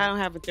sauce. I don't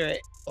have a threat.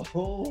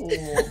 Oh.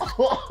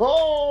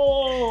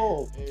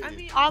 I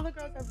mean, all the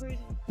girls are pretty.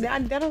 I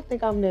don't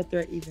think I'm their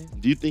threat either.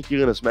 Do you think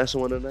you're gonna smash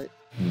someone tonight?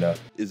 No.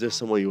 Is there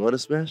someone you want to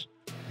smash?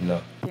 No.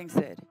 King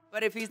said.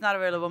 But if he's not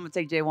available, I'm gonna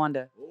take Jay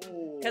Wonder.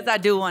 Because I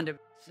do wonder.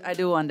 I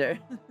do wonder.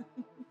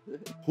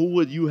 Who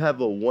would you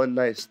have a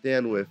one-night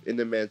stand with in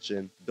the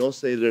mansion? Don't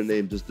say their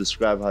name, just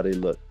describe how they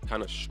look.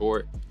 Kind of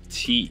short,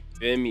 teeth,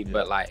 feel me?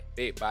 But like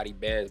big body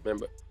bands,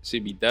 remember?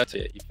 Should be Dutch,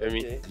 you feel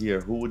me? Here,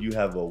 who would you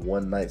have a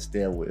one-night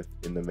stand with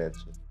in the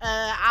mansion?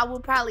 I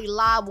would probably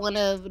lob one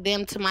of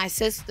them to my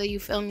sister, you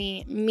feel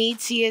me?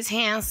 Meechie is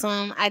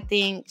handsome. I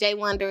think Jay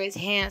Wonder is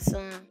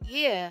handsome.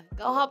 Yeah,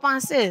 go hop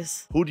on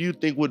sis. Who do you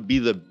think would be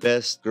the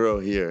best girl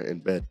here in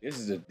bed? This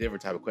is a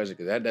different type of question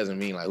because that doesn't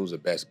mean like who's the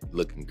best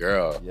looking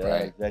girl, Yeah,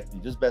 right? exactly.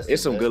 Just best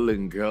It's in some bed. good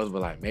looking girls,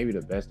 but like maybe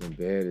the best in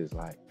bed is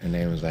like, her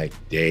name is like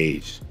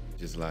Dage.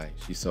 Just like,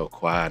 she's so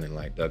quiet and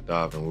like ducked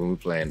off. And when we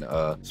playing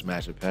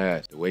Smash or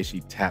Pass, the way she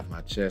tapped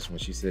my chest when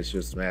she said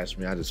she'll smash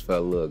me, I just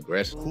felt a little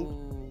aggressive.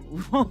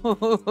 I'm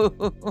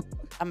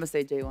gonna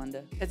say Jay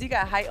Wonder. Because he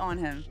got height on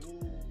him.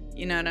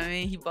 You know what I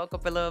mean? He bulk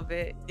up a little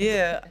bit.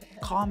 Yeah,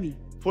 call me.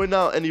 Point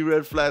out any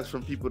red flags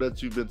from people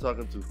that you've been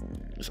talking to.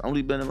 It's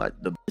only been like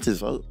the bitches,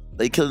 folks.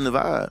 They killing the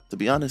vibe, to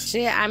be honest.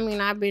 Shit, I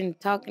mean, I've been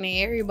talking to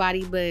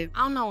everybody, but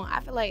I don't know. I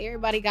feel like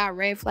everybody got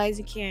red flags.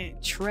 You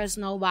can't trust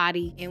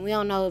nobody. And we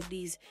don't know if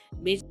these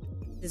bitches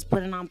is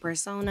putting on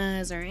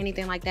personas or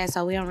anything like that,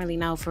 so we don't really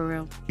know for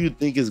real. Who you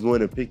think is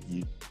going to pick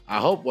you? I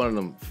hope one of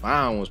them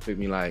fine ones pick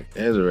me like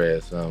Desiree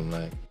or something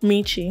like.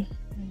 Meechie.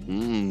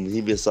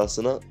 He been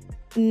saucing up?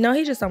 No,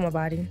 he just on my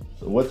body.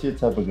 So what's your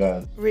type of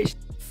guy? Rich.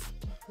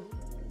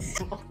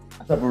 What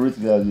type of rich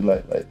guys you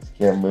like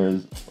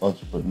scammers,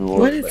 entrepreneurs?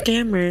 What is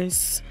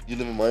scammers? You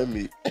live in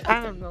Miami.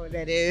 I don't know what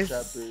that is.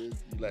 Trappers, you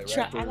like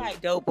I rappers?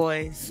 like dope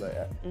boys. You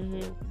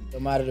like No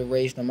matter the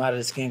race, no matter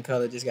the skin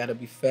color, just gotta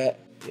be fat.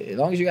 Yeah, as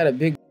long as you got a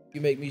big,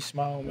 you make me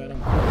smile, man. I'm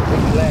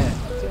glad.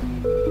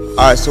 All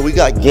right, so we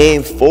got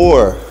game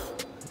 4.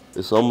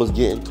 It's almost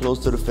getting close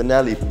to the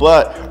finale,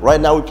 but right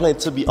now we're playing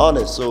To Be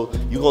Honest, so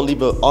you're gonna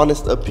leave an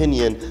honest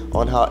opinion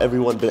on how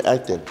everyone been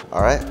acting,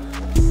 all right?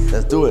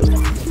 Let's do it.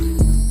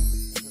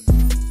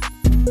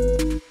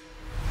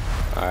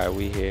 All right,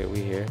 we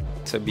here.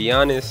 To be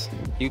honest,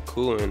 you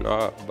cool and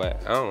all,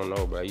 but I don't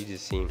know, bro. You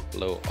just seem a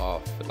little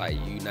off. Like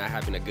you not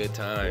having a good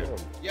time.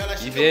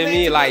 You feel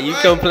me? Like you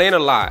complain a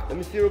lot. Let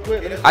me see real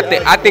quick.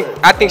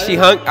 I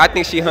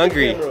think she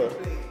hungry.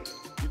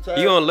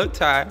 You don't look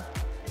tired.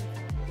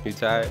 You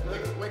tired?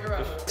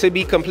 To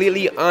be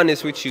completely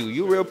honest with you,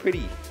 you real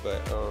pretty, but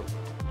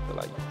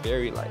like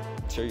very like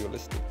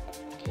materialistic.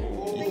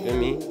 You feel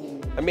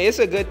me? I mean, it's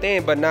a good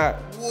thing, but not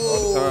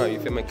all the time. You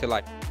feel me? Cause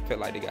like feel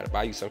like they gotta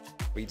buy you some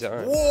free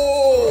time.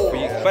 Whoa.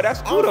 But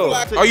that's cool though.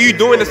 Are you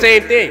doing the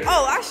same thing?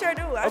 Oh, I sure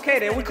do. Okay,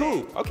 then we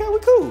cool. Okay, we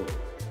cool.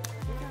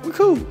 We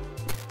cool.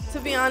 To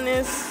be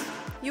honest,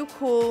 you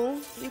cool.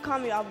 You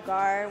caught me off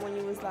guard when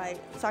you was like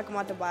talking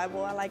about the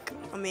Bible. I like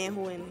a man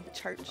who in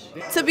church.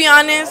 To be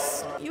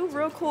honest, you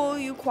real cool.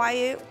 You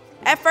quiet.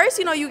 At first,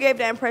 you know, you gave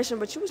that impression,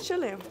 but you was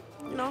chilling.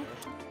 You know,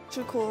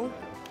 you cool.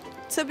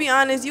 To be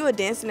honest, you a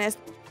dancing ass.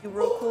 You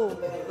real cool.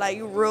 Like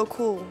you real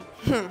cool.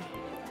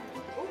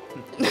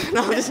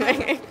 No, I'm just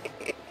saying.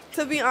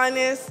 To be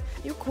honest,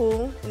 you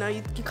cool. You know,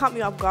 you caught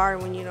me off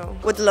guard when, you know,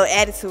 with a little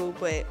attitude,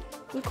 but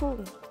you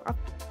cool.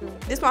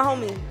 This my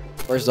homie.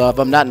 First off,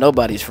 I'm not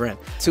nobody's friend.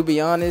 To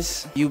be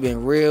honest, you've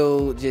been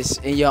real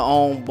just in your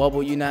own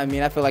bubble, you know what I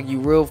mean? I feel like you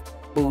real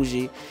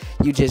bougie.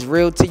 You just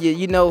real to you,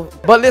 you know.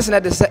 But listen,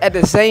 at the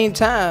same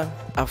time,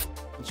 I f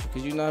with you,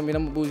 because you know what I mean?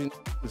 I'm a bougie,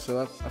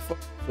 so I fuck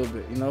a little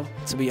bit, you know?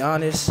 To be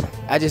honest,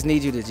 I just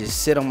need you to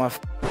just sit on my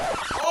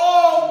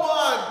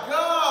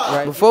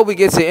Right. Before we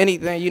get to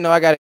anything, you know, I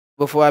got to,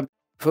 before I,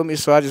 feel me?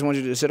 So I just want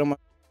you to sit on my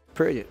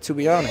period, to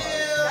be honest.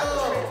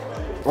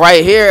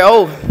 Right here,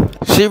 oh,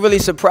 she really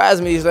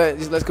surprised me these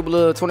last couple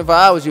of 25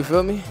 hours, you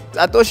feel me?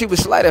 I thought she was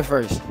slight at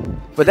first,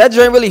 but that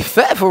joint really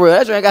fat for real.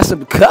 That joint got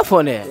some cuff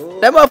on there.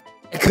 That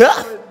motherfucker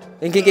cuff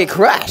and can get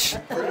crushed.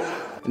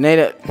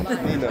 Nada,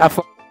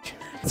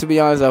 to be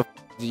honest,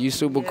 you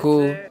super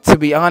cool. To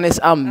be honest,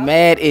 I'm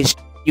mad as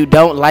you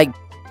don't like.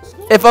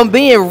 If I'm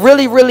being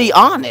really, really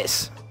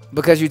honest,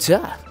 because you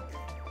tough.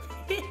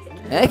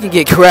 That can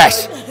get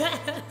crushed.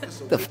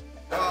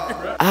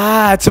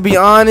 To be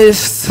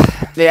honest,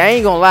 I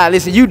ain't gonna lie.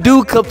 Listen, you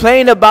do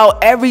complain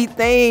about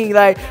everything.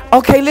 Like,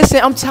 okay,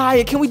 listen, I'm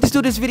tired. Can we just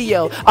do this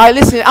video? All right,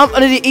 listen, I'm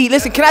under to eat.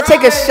 Listen, can I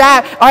take a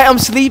shot? All right, I'm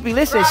sleepy.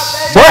 Listen,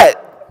 what?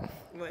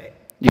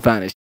 You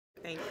find it.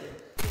 Thank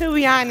you. To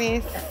be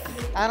honest,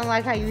 I don't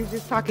like how you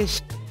just talking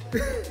shit.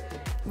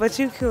 But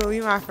you cool.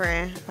 You my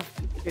friend.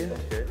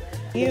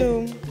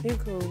 You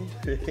cool.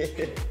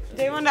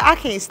 Jay Wonder, I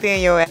can't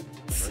stand your ass.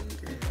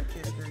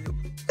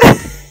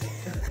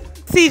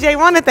 CJ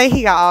Wonder think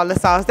he got all the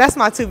sauce. That's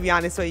my to be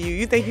honest with you.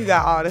 You think you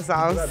got all the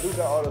sauce. I do got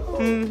all the sauce.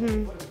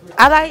 Mm-hmm.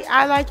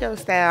 I like your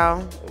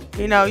style.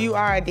 You know, you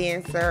are a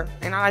dancer.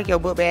 And I like your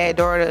book bag,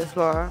 Dora the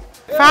Explorer.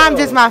 Prime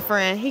just my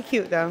friend. He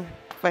cute though.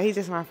 But he's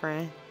just my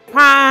friend.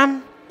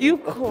 Prime, you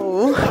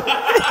cool.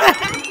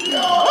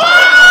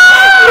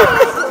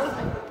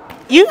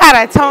 You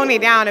gotta tone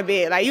it down a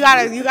bit. Like you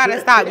gotta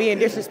stop being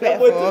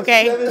disrespectful,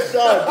 okay?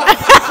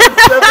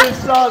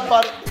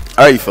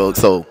 Alright, folks,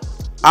 so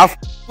I f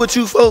with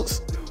you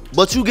folks,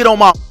 but you get on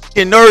my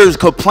nerves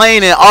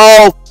complaining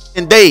all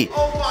day.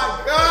 Oh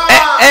my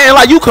god! And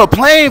like you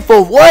complain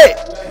for what?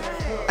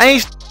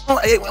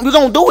 We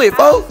gonna do it,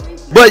 folks.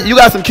 But you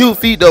got some cute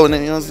feet though, and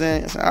you know what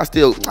I'm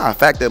saying? I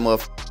fact that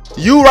motherfucker.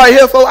 You right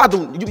here, folks.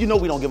 You know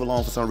we don't give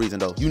along for some reason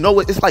though. You know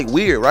what? It's like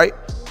weird, right?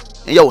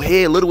 And your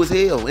head little as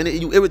hell, and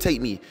you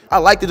irritate me. I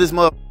like this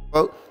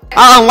motherfucker.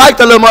 I don't like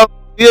the little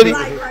motherfucker. Feel me?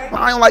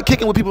 I don't like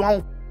kicking with people.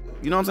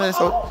 You know what I'm saying?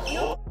 So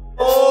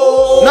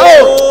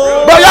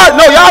no, bro,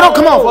 y'all don't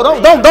come on,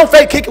 folks. Don't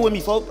fake kick it with me,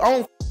 folks.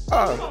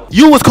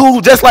 You was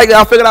cool just like that.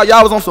 I figured out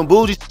y'all was on some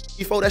bougie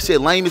before. That shit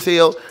lame as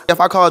hell.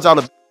 If I called y'all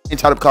and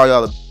try to call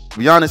y'all to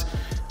be honest,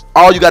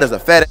 all you got is a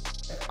fat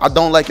ass. I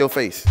don't like your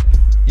face.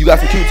 You got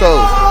some cute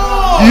toes.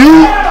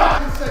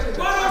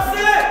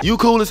 You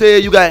cool as hell.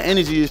 You got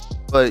energy.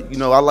 But you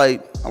know, I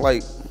like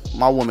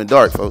my woman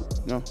dark,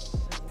 folks. You know,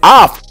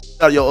 I'll f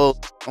out your old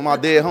on my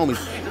dead homies.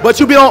 But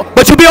you be on my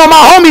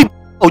homie.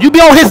 Oh, you be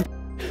on his.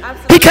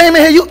 Absolutely. He came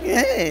in here. You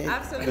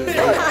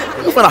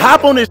finna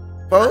hop on this,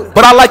 folks.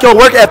 But I like your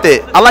work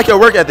ethic.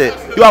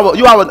 You have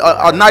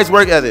a nice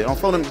work ethic.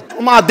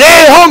 On my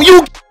dead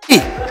homie.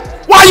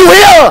 Why you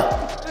here?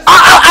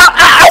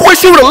 I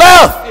wish you would've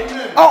left.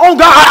 Oh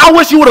God, I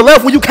wish you would've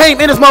left when you came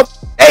in this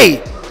motherfucker.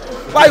 Hey,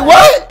 like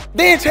what?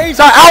 Then change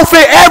our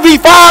outfit every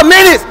 5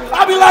 minutes.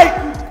 I be like,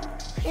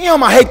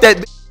 damn, I hate that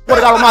bitch. What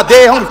I got on my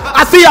dead homie.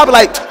 I see y'all be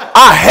like,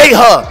 I hate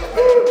her.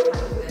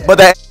 But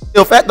that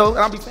still fat though, and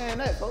I be saying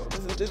that, folks.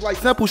 It's like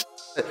simple shit.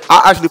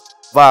 I actually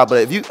vibe,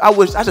 but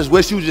if I just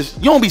wish you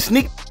don't be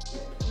sneak.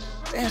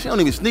 Damn, she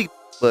don't even sneak.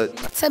 But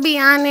to be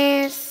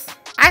honest,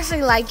 I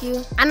actually like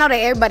you. I know that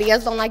everybody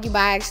else don't like you, but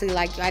I actually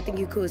like you. I think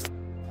you cool.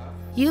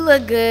 You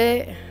look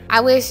good.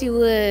 I wish you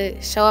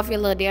would show off your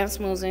little dance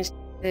moves and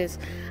shit.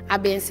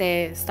 I've been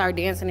said start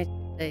dancing and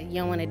shit.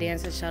 You don't want to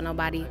dance and show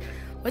nobody.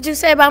 What you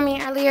say about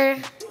me earlier?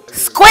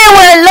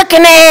 Squidward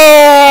looking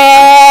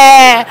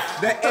at.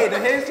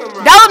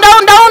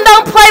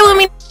 Don't play with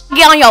me.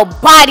 Get on your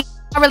body.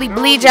 I really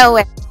bleed your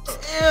ass.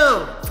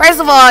 First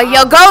of all,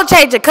 your gold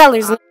change your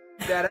colors.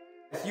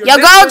 Your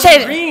gold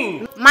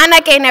change. My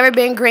neck ain't never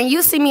been green.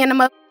 You see me in the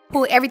mother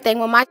pool, everything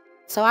with my,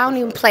 so I don't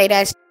even play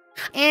that shit.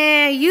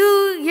 And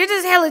you're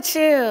just hella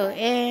chill,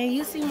 and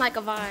you seem like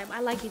a vibe. I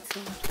like you too.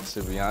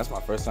 To be honest,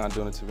 my first time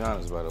doing it, to be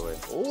honest, by the way.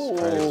 Ooh.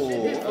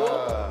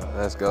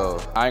 Let's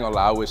go. I ain't gonna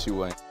lie, I wish you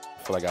wouldn't.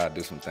 I feel like I gotta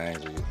do some things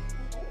with you. You know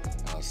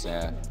what I'm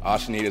saying? All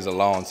she need is a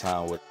long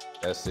time with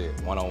that's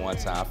it. One-on-one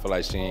time. I feel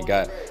like she ain't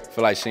got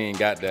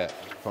that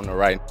from the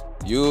right.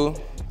 You,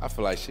 I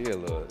feel like she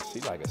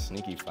like a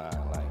sneaky fine,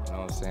 like, you know what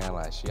I'm saying?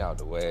 Like, she out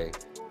the way.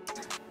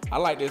 I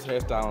like this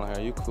hairstyle on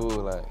her. You cool.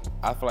 Like,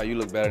 I feel like you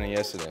look better than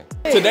yesterday.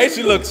 Today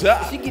she looks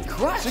up. She get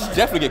crushed. She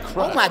definitely get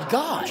crushed. Oh my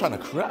God. I'm trying to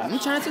crush. I'm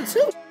trying to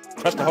too.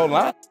 Crush the whole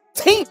line.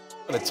 Team.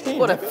 For the team.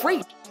 What a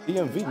freak.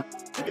 DMV.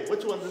 Okay,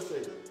 which one does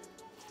this say?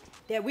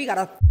 Yeah, we got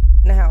a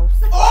in the house.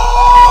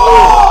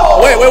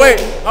 Oh! Wait.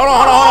 Hold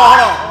on.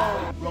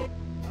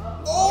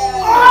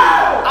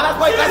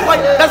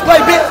 Let's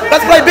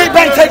play Big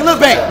Bang, take Lil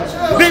Bang.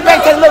 Big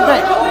Bang, take Lil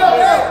Bang.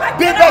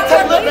 Big Bang,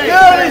 take Lil Bang.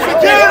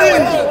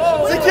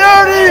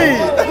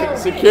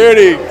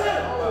 Security.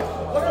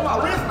 What's on my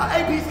wrist? My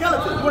AP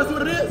skeleton. You want to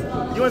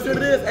see what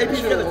it is? AP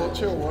skeleton.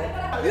 Chill, bro.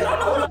 You don't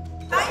know who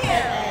I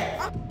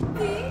am.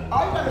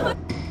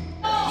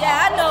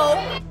 Yeah, I know.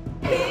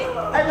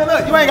 Hey,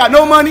 look, you ain't got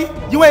no money.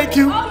 You ain't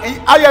cute.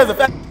 And all you have is a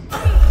fat. Okay,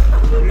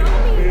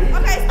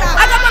 stop.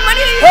 I got my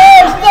money to you.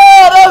 Hey,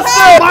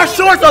 stop. My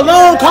shorts are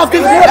long.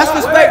 That's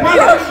respect me.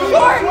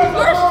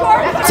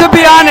 To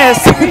be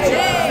honest,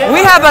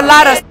 we have a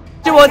lot of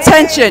sexual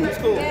tension.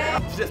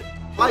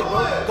 Like,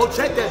 bro, go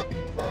check that.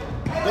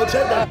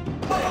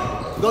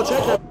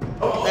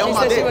 They on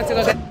my dick. Bro.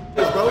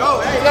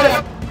 Hey, gotta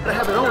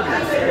have it on you.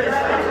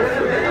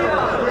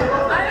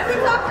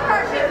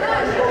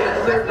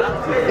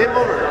 Get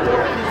over.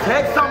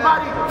 Text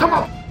somebody. Come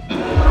on.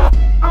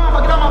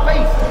 Get on my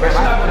face.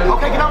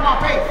 Okay, get on my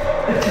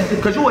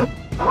face. Cause you a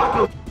rock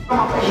your on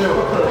my face.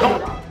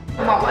 Don't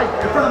my life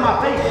in front of my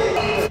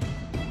face.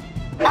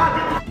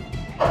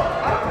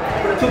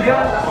 Two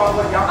guys. That's all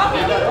I got.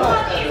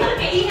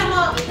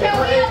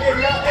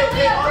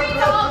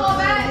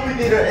 We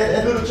need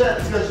a little chat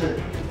discussion.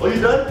 Oh,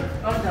 you done?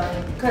 I'm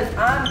done. Cause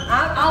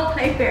I don't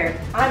play fair.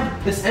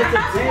 It's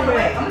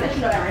entertainment. I'm gonna let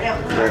you know that right now.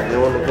 They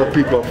want to put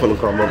people up for the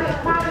comment.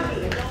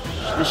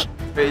 This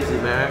crazy,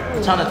 man.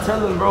 I'm trying to tell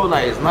them, bro,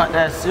 like, it's not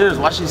that serious.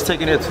 Why she's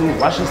taking it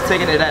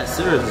that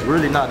serious? It's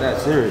really not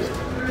that serious.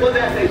 What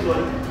that say,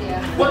 shorty?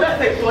 Yeah. What that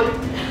say, shorty?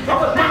 How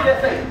much money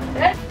that say?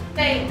 That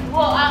say,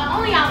 well, I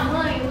only got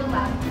money. It look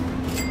like.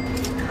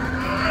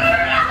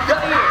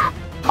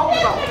 Talk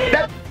about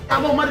that.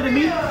 Got more money than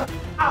me.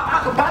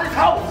 I can buy this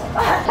house.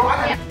 Bro,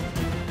 I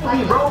got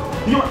me, bro.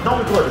 You don't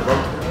record it, bro.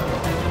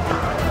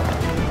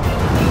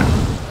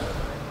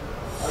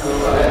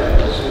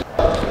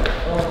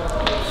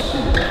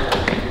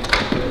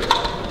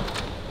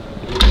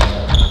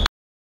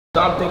 I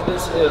think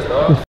this is,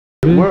 dog.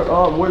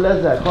 Where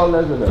Les at? Call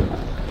Les in there.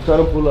 Tell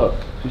them pull up.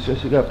 She said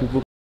she got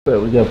people.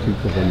 We got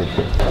people in this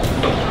shit.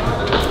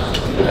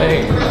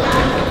 Hey.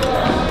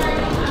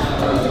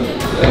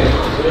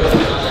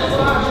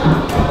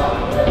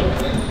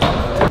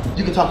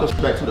 You can talk us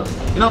back to them,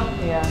 you know?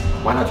 Yeah.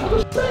 Why not talk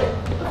us back?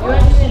 You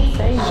ain't even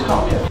saying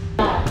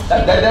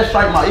That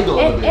strike my ego a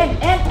little bit.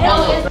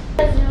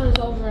 And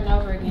over and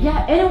over again.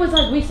 Yeah, and it was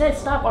like we said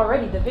stop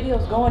already. The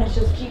video's going. It's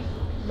just keep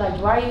like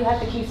why you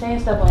have to keep saying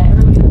stuff when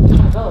everybody else is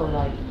trying to go?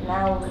 Like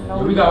now,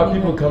 no. We got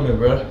people coming,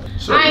 bro.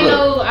 So, I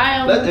know.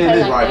 Let's end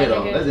this right here,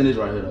 though. Let's end this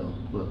right here, though.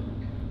 Look.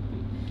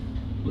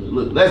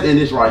 Let's end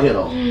this right here,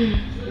 though.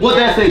 What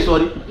that say,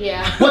 shorty?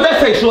 Yeah. What that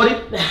say, shorty?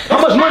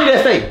 How much money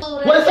that say?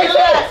 What it say?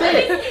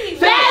 Say it.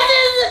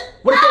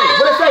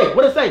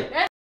 What it say?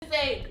 That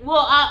say,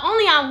 well, I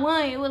only on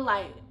one. It was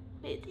like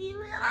 50. What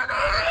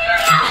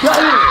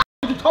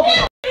you talking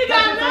about? You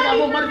got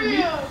more money than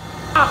me. I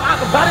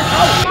can buy this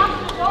house.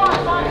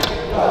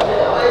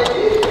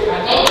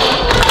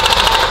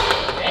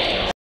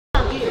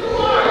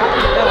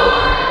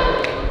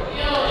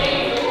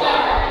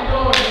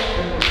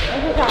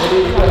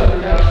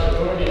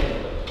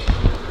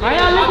 Why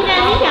y'all looking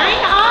at me? I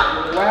ain't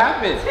up. What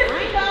happened? I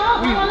ain't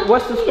up.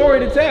 What's the story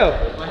to tell?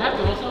 What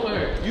happened? What's up with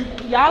her?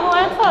 Y'all go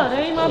ask her. That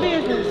ain't my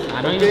business.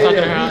 I know you was talking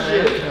to her out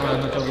there.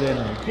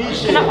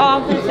 Can I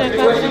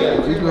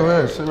You go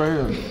ahead. Sit right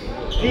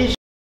here.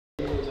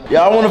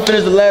 Y'all want to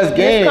finish the last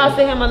game. This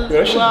costing him I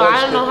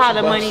don't know how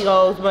the money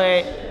goes,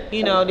 but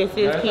you know, this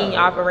is King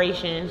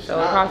operation, so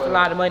it costs a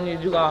lot of money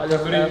to do all this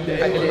stuff.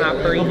 Like it's not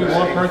free.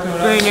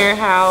 Cleaner,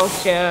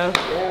 house, chef,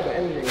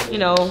 you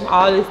know,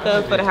 all this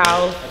stuff for the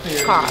house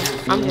costs.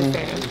 I'm just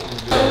saying.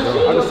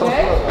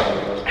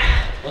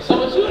 What's up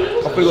with you?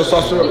 I'm finna go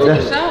sauce her up.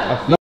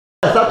 No,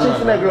 stop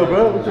chasing that girl,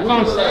 bro. What you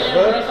doing, bro?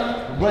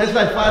 Bro, it's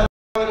like 5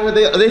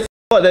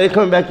 they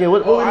coming back in.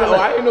 What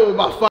I didn't know it was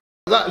about 5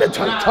 out there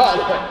trying to talk.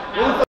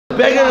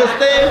 Begging to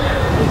stay.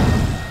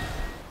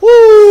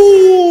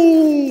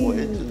 Woo!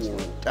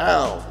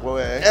 Down,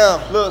 boy.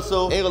 Damn. Look,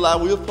 so ain't gonna lie,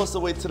 we were supposed to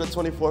wait till the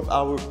 24th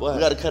hour, but we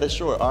gotta cut it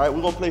short. All right,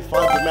 we're gonna play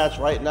Find the Match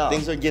right now.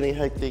 Things are getting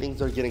hectic.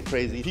 Things are getting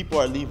crazy. People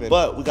are leaving,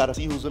 but we gotta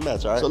see who's a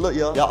match. All right. So look,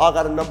 y'all all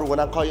got a number. When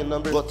I call your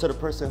number, go to the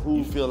person who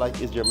you feel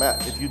like is your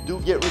match. If you do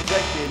get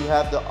rejected, you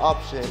have the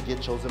option to get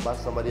chosen by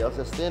somebody else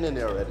that's standing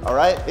there already. All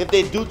right. If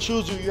they do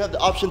choose you, you have the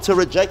option to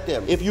reject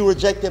them. If you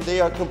reject them, they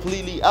are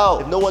completely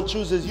out. If no one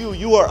chooses you,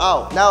 you are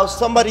out. Now, if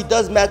somebody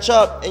does match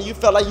up and you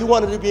felt like you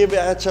wanted to be in a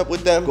match up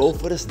with them, go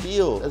for the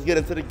steal. Let's get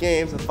into the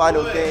games, the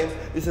final game.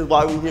 This is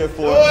why we're here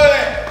for.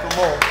 Come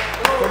on.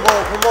 Come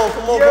on.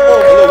 Look,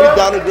 we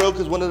down a girl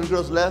because one of the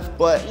girls left,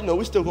 but you know,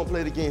 we still gonna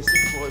play the game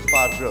 6 boys,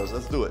 5 girls.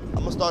 Let's do it.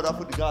 I'm gonna start off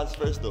with the guys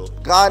first though.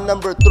 Guy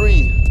number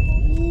 3.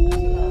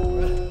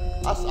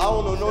 I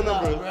don't know no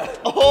number.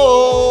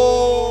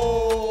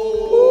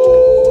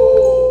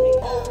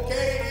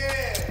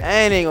 I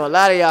ain't even gonna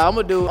lie to y'all. I'm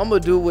gonna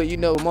do what you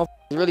know motherfuckers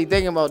really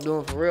thinking about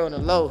doing for real on the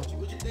low. What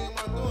you thinking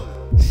about doing?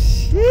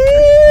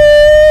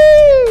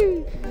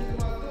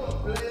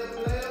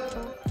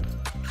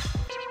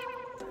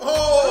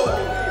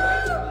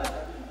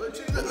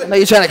 Now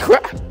you trying to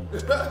cry?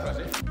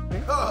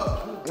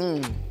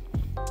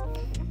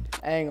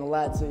 I ain't gonna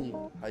lie to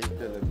you. How you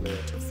feeling, man?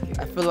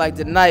 I feel like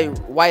tonight,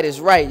 white is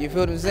right. You feel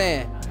what I'm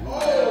saying?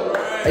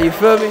 Hey, you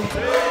feel me?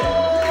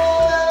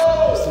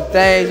 Some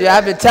things, yeah,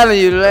 I've been telling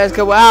you the last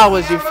couple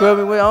hours. You feel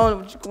me? What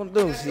you gonna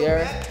do,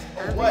 Sierra?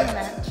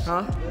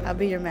 Huh? I'll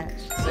be your match.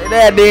 Say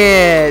that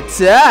then. Let's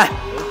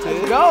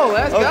go.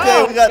 Let's go.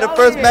 Okay, we got the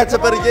first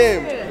matchup of the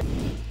game.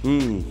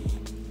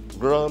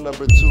 Girl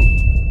number 2.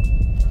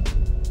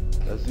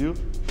 That's you?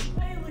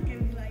 Why are you looking at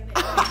me like that?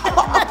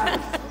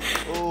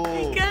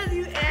 Because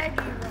you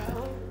aggy,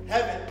 bro.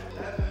 Heaven.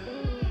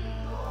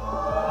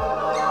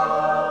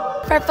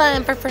 For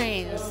fun, for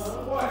friends.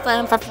 For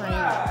fun, for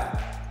friends.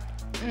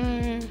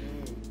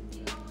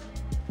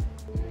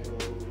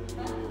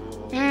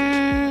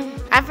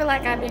 I feel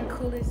like I've been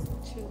coolest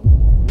with you.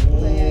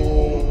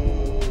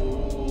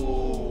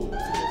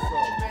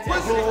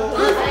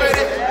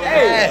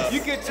 Hey,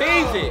 you can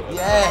change it.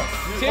 Yes.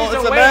 Change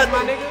your ways,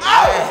 my nigga.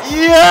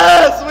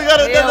 Yes, we got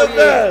another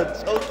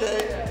match. Okay.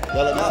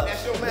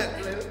 That's your match,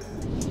 man.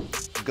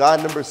 Guy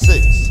number 6.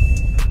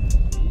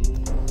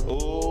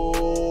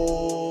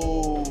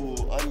 Oh,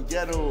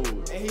 Unghetto.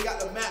 And he got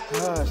the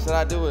map. Should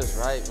I do this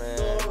right, man?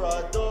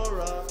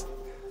 Dora.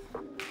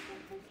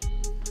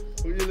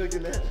 Who you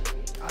looking at?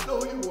 I know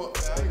who you want,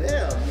 man.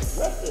 Damn,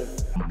 impressive.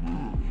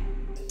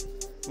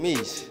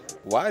 Mish,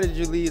 why did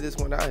you leave this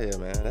one out here,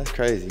 man? That's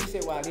crazy. You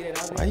said why I leave it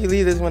out here? Why you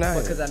leave this one out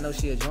here? Because I know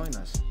she'll join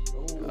us.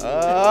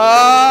 Love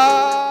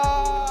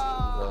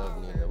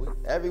Nina.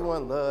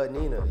 Everyone love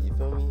Nina, you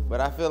feel me?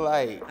 But I feel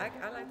like... I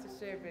like to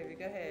share, baby.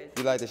 Go ahead.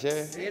 You like to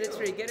share? Get a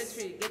treat. Get a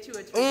treat. Get you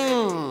a treat.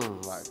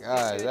 My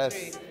God,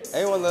 that's...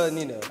 Everyone love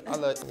Nina. I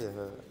love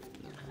her.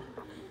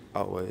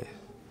 Always.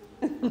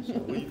 Who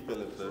you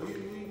feeling, sir?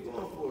 You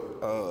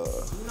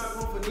not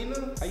going for Nina?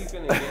 How you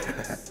feeling, man?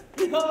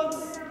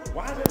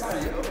 Why is it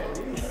like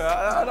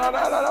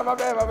No, my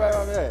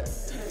bad.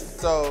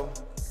 So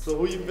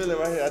who you feeling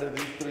right here out of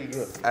these 3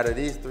 girls? Out of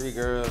these 3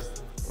 girls.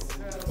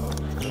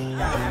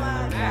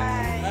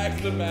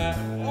 Ask the map.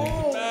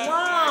 Oh,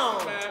 wow.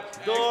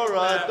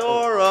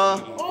 Dora.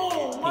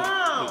 Oh,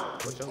 wow.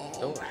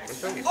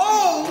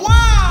 Oh, wow.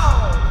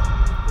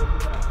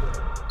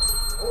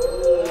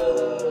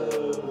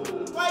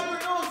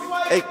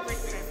 Hey,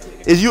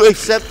 is you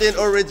accepted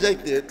or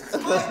rejected?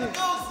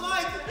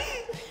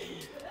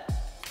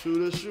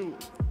 Shoot.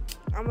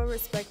 I'm gonna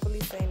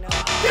respectfully say no.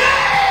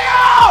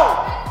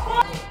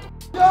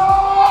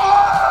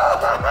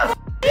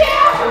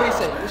 What he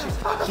say?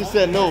 She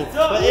said no.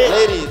 But hey,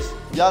 ladies,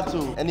 y'all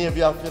two, any of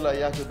y'all feel like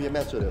y'all could be a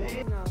match with them?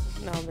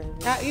 No, baby.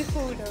 You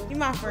cool though. You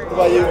my friend.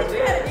 What about you?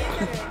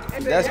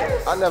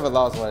 I never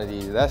lost one of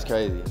these. That's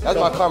crazy. That's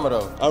my karma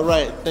though. All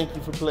right, thank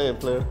you for playing,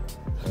 player.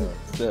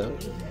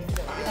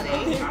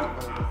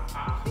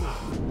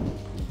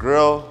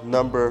 Girl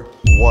number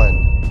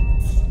 1.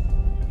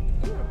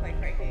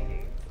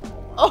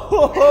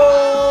 Oh!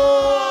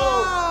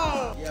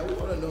 Yeah, we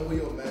want to know who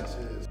your match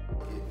is.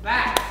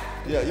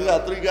 Yeah, you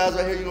got 3 guys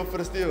right here. You go for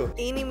the steal.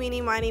 Eeny,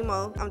 meeny, miny,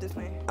 mo. I'm just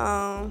playing.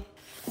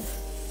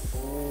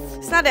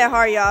 It's not that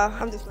hard, y'all.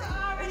 I'm just playing.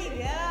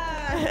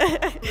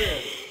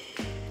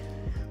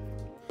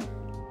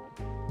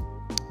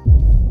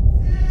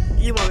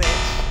 You my man.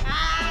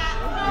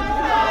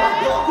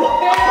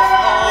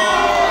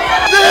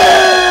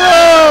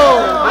 Damn!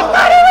 I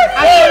thought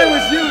it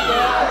was you,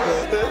 bro.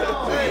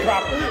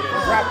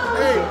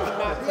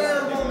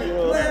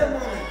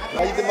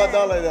 How you think my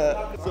dog like that?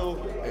 So,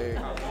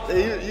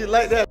 you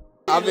like that?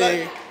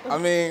 I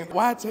mean,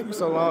 why it take you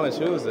so long to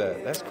choose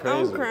that? That's crazy.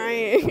 I'm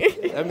crying.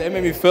 It made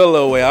me feel a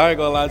little way. I ain't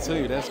gonna lie to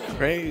you. That's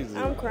crazy.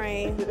 I'm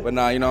crying. But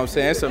nah, you know what I'm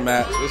saying? It's a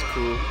match. It's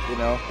cool. You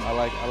know, I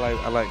like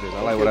this.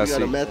 I like what I see. We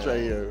got a match right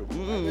here.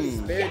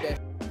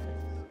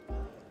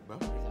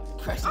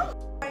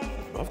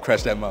 I've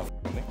crashed that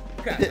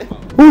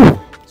motherfucker.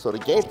 So the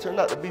game turned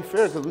out to be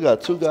fair because we got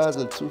 2 guys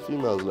and 2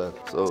 females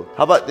left. So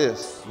how about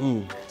this?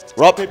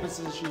 Rock, paper,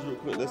 scissors, shoot real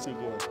quick. Let's see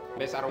who's going.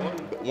 Best out of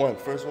one?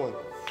 First one.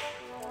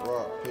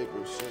 Rock,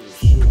 paper, scissors,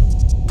 shoot.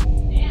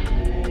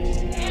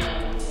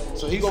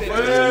 So he go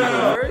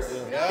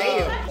first?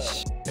 Damn.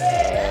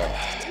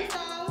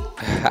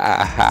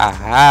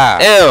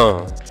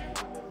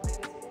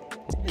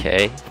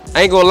 Okay.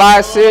 I ain't gonna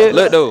lie, Sid.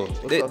 Look though,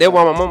 that's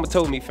what my mama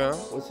told me, fam.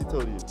 What she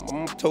told you? My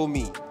mama told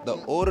me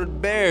the older the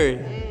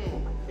berry,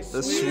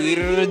 the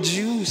sweeter the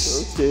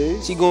juice. Okay.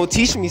 She gonna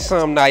teach me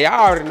something now. Y'all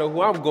already know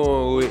who I'm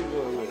going with.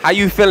 How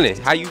you feeling?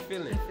 How you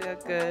feeling? I feel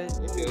good.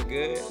 You feel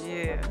good?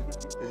 Yeah.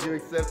 Is you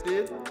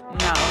accepted?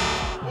 No.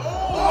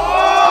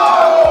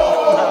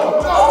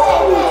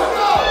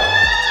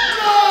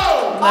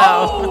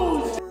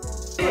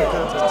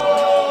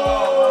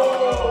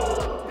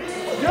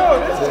 Yo,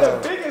 this is the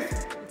biggest.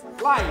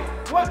 Like,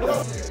 what the?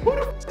 Who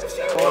the?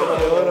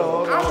 Hold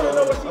on. I wanna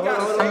know what she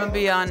gotta say. I'm gonna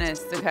be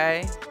honest,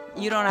 okay?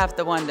 You don't have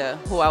to wonder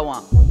who I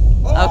want.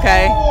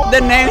 Okay?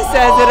 The name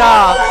says it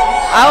all.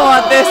 I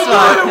want this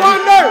one.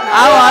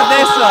 I want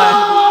this one.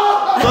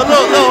 So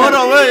look, hold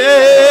on, wait,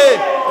 hey.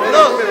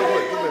 Look.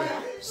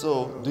 So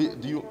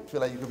do you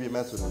feel like you could be a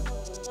match with me?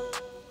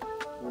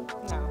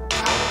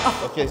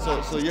 Okay,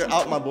 so you're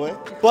out, my boy.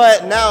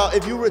 But now,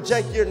 if you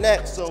reject, you're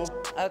next. So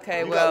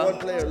okay, we well, got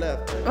 1 player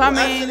left. I mean,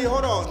 actually,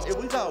 hold on. If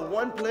we got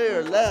 1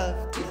 player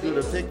left, you do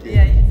the picking.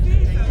 Yeah, you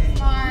do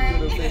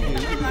the picking.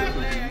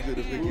 You do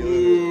the picking.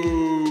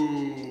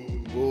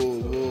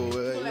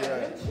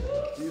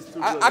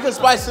 I can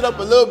spice it up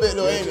a little bit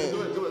though, ain't it?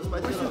 Do it,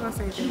 spice it up. I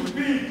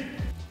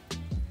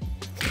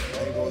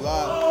ain't gonna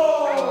lie.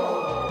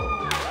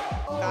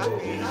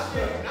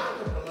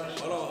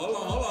 Hold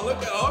on. Look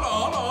at, hold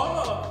on.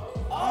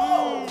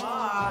 Oh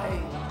my.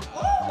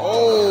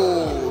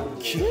 Oh,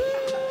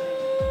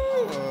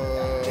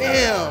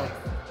 damn.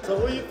 So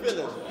who you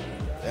feeling?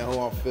 Damn, who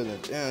I'm feeling.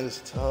 Damn, this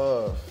is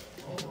tough.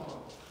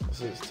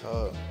 This is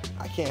tough.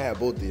 I can't have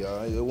both of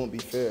y'all. It won't be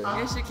fair.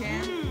 Yes, you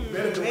can.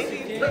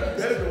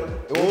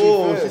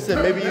 Oh, she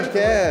said maybe you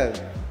can.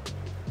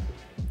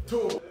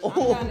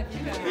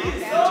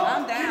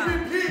 I'm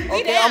down.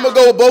 Okay, I'm gonna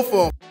go with both of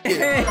them.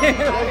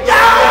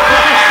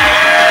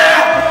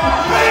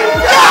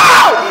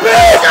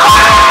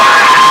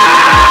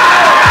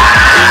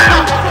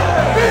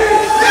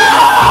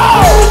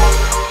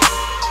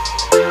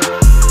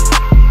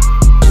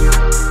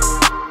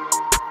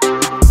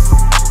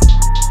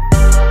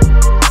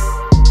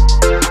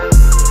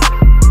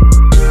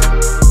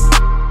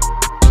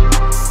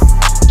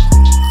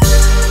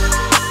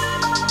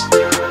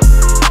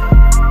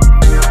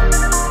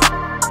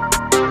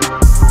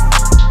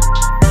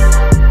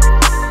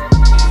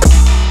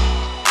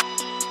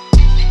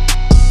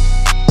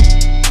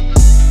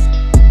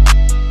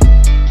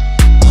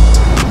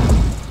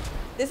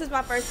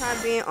 My first time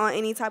being on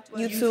any type of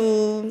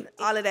YouTube,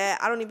 all of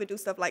that. I don't even do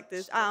stuff like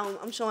this.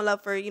 I'm showing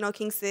love for,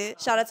 King Sid.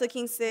 Shout out to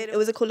King Sid. It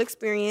was a cool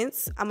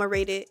experience. I'm gonna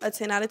rate it a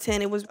 10 out of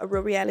 10. It was a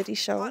real reality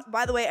show.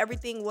 By the way,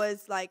 everything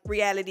was like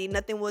reality.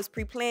 Nothing was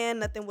pre-planned.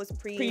 Nothing was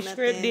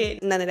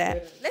pre-scripted. None of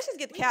that. Let's just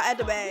get the cat out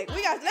the bag.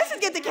 Let's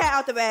just get the cat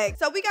out the bag.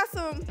 So we got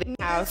some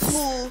house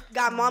who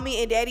got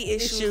mommy and daddy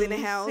issues in the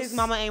house. His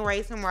mama ain't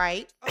raised him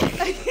right.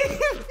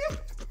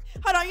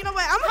 Hold on, you know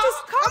what? I'm gonna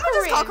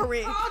just call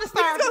Corinne. Let's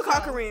go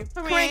call Corinne.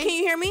 Corinne, can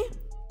you hear me?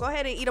 Go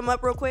ahead and eat him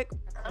up real quick.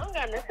 I don't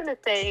got nothing to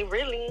say,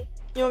 really.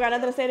 You don't got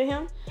nothing to say to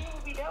him? He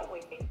will be dealt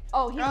with.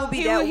 Oh, he will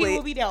be dealt with. He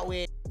will be dealt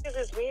with. This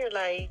is weird,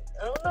 like,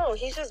 I don't know.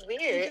 He's just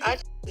weird. I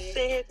just sit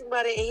here thinking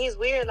about it, and he's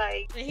weird,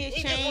 like. And his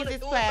chains is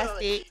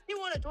plastic. He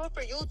want to do it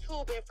for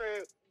YouTube and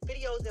for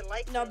videos and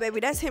like. No, baby,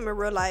 that's him in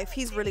real life.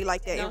 He's really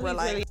like that in real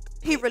life.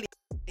 He really.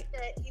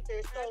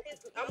 Either.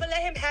 So I'm gonna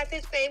let him have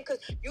his fame because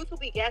YouTube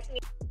be gassing me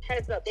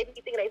heads up. They be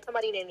thinking they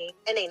somebody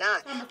and they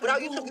not. Without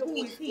YouTube,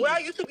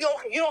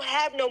 you don't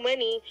have no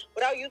money.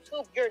 Without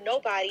YouTube, you're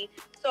nobody.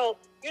 So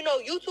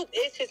YouTube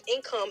is his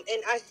income,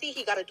 and I see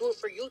he gotta do it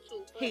for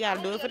YouTube. He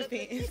gotta do it for the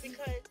fans.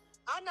 Because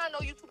I'm not no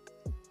YouTube.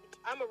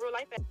 I'm a real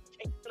life ass.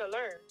 I'm gonna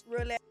learn.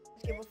 Real ass.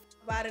 Give a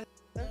about it.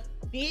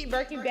 Big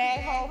Birkin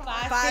bag, whole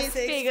 5, 6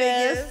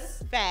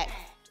 figures. Facts.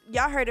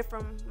 Y'all heard it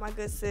from my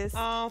good sis.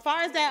 Far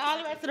as that, all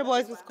the rest of the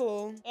boys was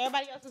cool.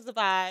 Everybody else was a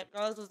vibe.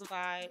 Girls was a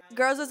vibe.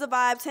 Girls was a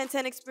vibe.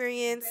 10/10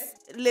 experience.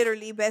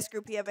 Literally best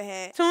group he ever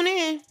had. Tune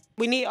in.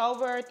 We need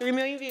over 3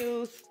 million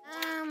views.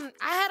 I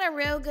had a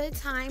real good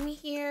time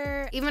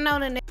here. Even though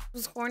the niggas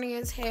was corny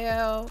as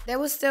hell, they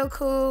was still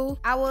cool.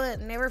 I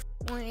would never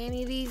on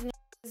any of these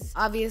niggas,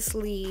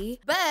 obviously.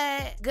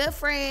 But good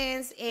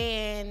friends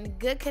and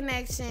good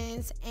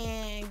connections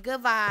and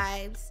good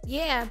vibes.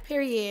 Yeah,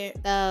 period.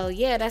 So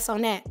yeah, that's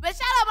on that. But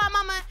shout out my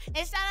mama and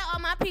shout out all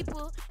my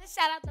people and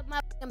shout out the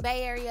motherfucking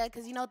Bay Area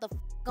because you know what the f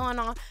going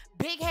on.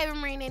 Big Heavy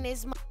Marine in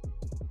this.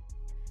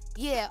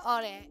 Yeah,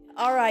 all that.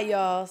 All right,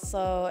 y'all.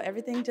 So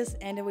everything just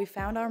ended. We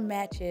found our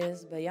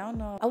matches, but y'all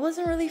know I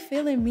wasn't really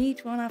feeling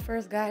Meech when I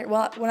first got here.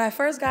 Well, when I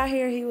first got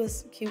here, he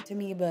was cute to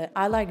me, but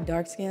I like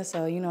dark skin,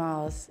 so you know I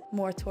was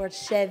more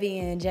towards Chevy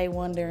and Jay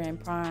Wonder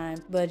and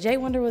Prime. But Jay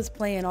Wonder was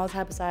playing all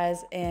type of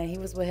size, and he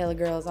was with hella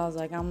girls. I was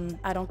like,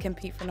 I don't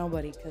compete for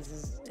nobody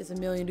because it's a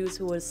million dudes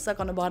who would suck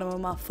on the bottom of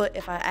my foot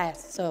if I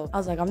asked. So I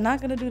was like, I'm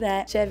not gonna do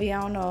that. Chevy, I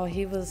don't know.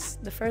 He was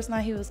the first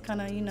night he was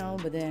kind of, you know,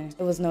 but then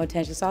it was no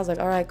attention. So I was like,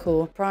 all right,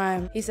 cool.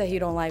 Prime, he said he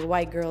don't like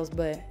white girls,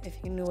 but if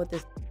he knew what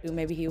this do,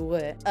 maybe he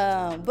would.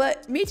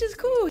 But Meech is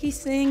cool. He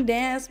sing,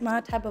 dance, my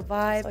type of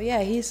vibe. So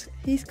yeah, he's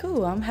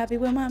cool. I'm happy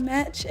with my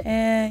match,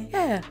 and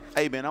yeah.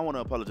 Hey man, I want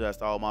to apologize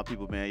to all my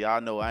people, man. Y'all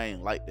know I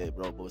ain't like that,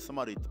 bro. But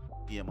somebody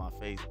in my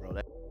face, bro.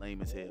 That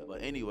lame as hell.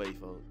 But anyway,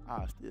 folks,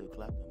 I still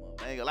clap them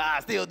up. I ain't gonna lie,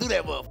 I still do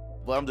that,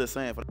 but I'm just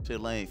saying for that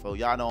shit lame, folks.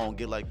 Y'all know I don't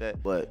get like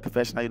that. But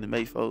confession I need to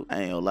make, folks.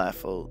 I ain't gonna lie,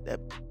 folks. That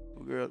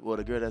girl, well,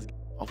 the girl that's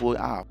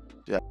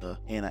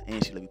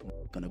and she let me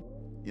put on the.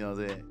 You know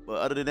what I'm saying? But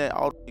other than that,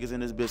 all the niggas in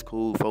this bitch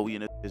cool, folks. We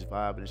in this bitch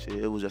vibing and shit.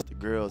 It was just the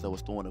girls that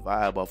was throwing the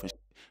vibe off and shit.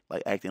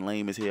 Like acting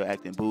lame as hell,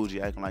 acting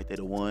bougie, acting like they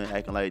the one,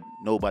 acting like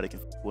nobody can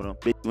f with them.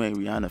 Bitch, you ain't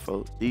Rihanna,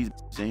 folks. These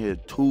bitches in here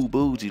too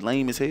bougie,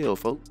 lame as hell,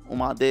 folks. On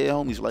my dead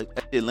homies, like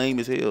that shit lame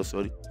as hell,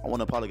 so I want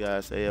to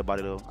apologize to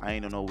everybody though. I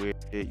ain't no weird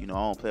shit, you know. I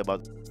don't play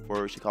about the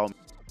word. She called me.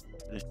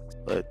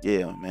 But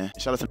yeah, man.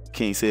 Shout out to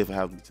King Sid for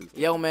having me too.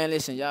 Yo, man,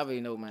 listen, y'all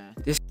already know, man.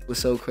 This was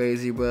so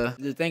crazy, bro.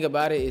 The thing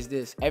about it is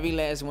this. Every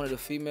last one of the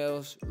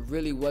females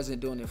really wasn't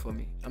doing it for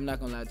me. I'm not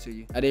gonna lie to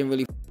you. I didn't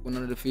really with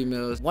none of the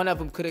females. One of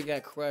them could have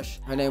got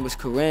crushed. Her name was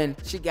Corinne.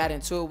 She got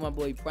into it with my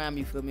boy Prime,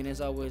 you feel me? And there's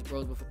always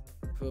bros before,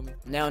 you feel me?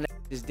 Now that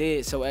is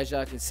dead, so as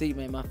y'all can see,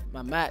 man,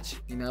 my match,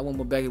 you know, I went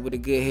with Becky with the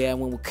good hair. I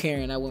went with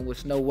Karen. I went with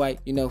Snow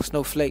White, you know,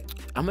 Snowflake.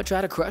 I'm gonna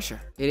try to crush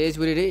her. It is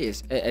what it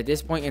is. At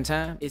this point in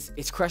time,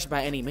 it's crushed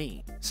by any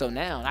means. So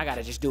now I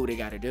gotta just do what I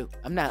gotta do.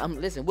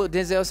 Listen, what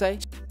Denzel say?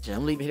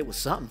 I'm leaving here with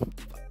something.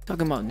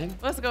 Talking about, nigga.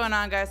 What's going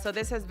on, guys? So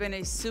this has been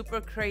a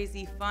super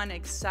crazy, fun,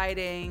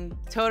 exciting,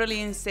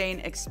 totally insane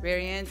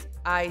experience.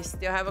 I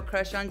still have a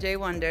crush on Jay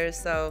Wonder,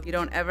 so you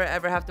don't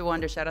ever have to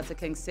wonder. Shout out to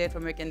King Sid for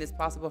making this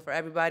possible for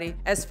everybody.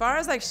 As far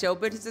as like show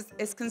business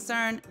is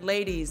concerned,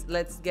 ladies,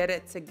 let's get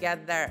it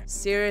together.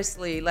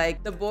 Seriously,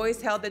 like the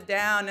boys held it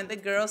down and the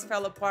girls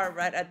fell apart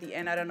right at the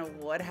end. I don't know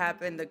what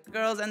happened. The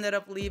girls ended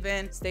up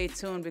leaving. Stay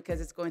tuned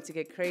because it's going to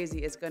get crazy.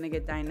 It's going to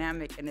get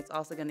dynamic and it's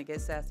also going to get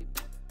sassy.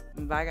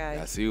 Bye, guys.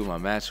 I see what my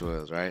match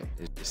was, right?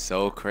 It's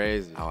so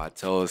crazy how I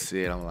told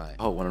Sid, I'm like,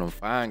 I hope one of them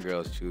fine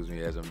girls choose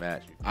me as a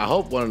match. I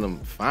hope one of them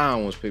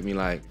fine ones pick me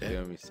like, you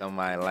feel me,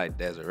 somebody like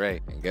Desiree.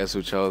 And guess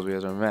who chose me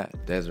as a match?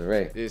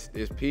 Desiree. This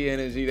P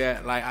energy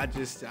that, like,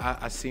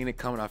 I seen it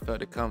coming, I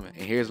felt it coming.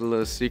 And here's a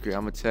little secret,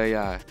 I'm gonna tell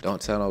y'all. Don't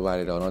tell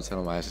nobody though, don't tell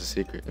nobody, it's a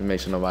secret.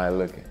 Make sure nobody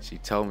looking. She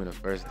told me the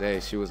first day,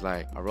 she was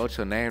like, I wrote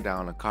your name down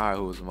on the card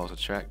who was the most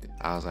attractive.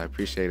 I was like,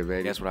 appreciate it,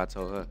 baby. Guess what I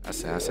told her? I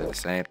said the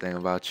same thing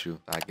about you.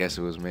 I guess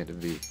it was meant to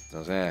be. You know what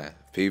I'm saying?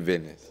 P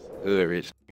business. Hood rich.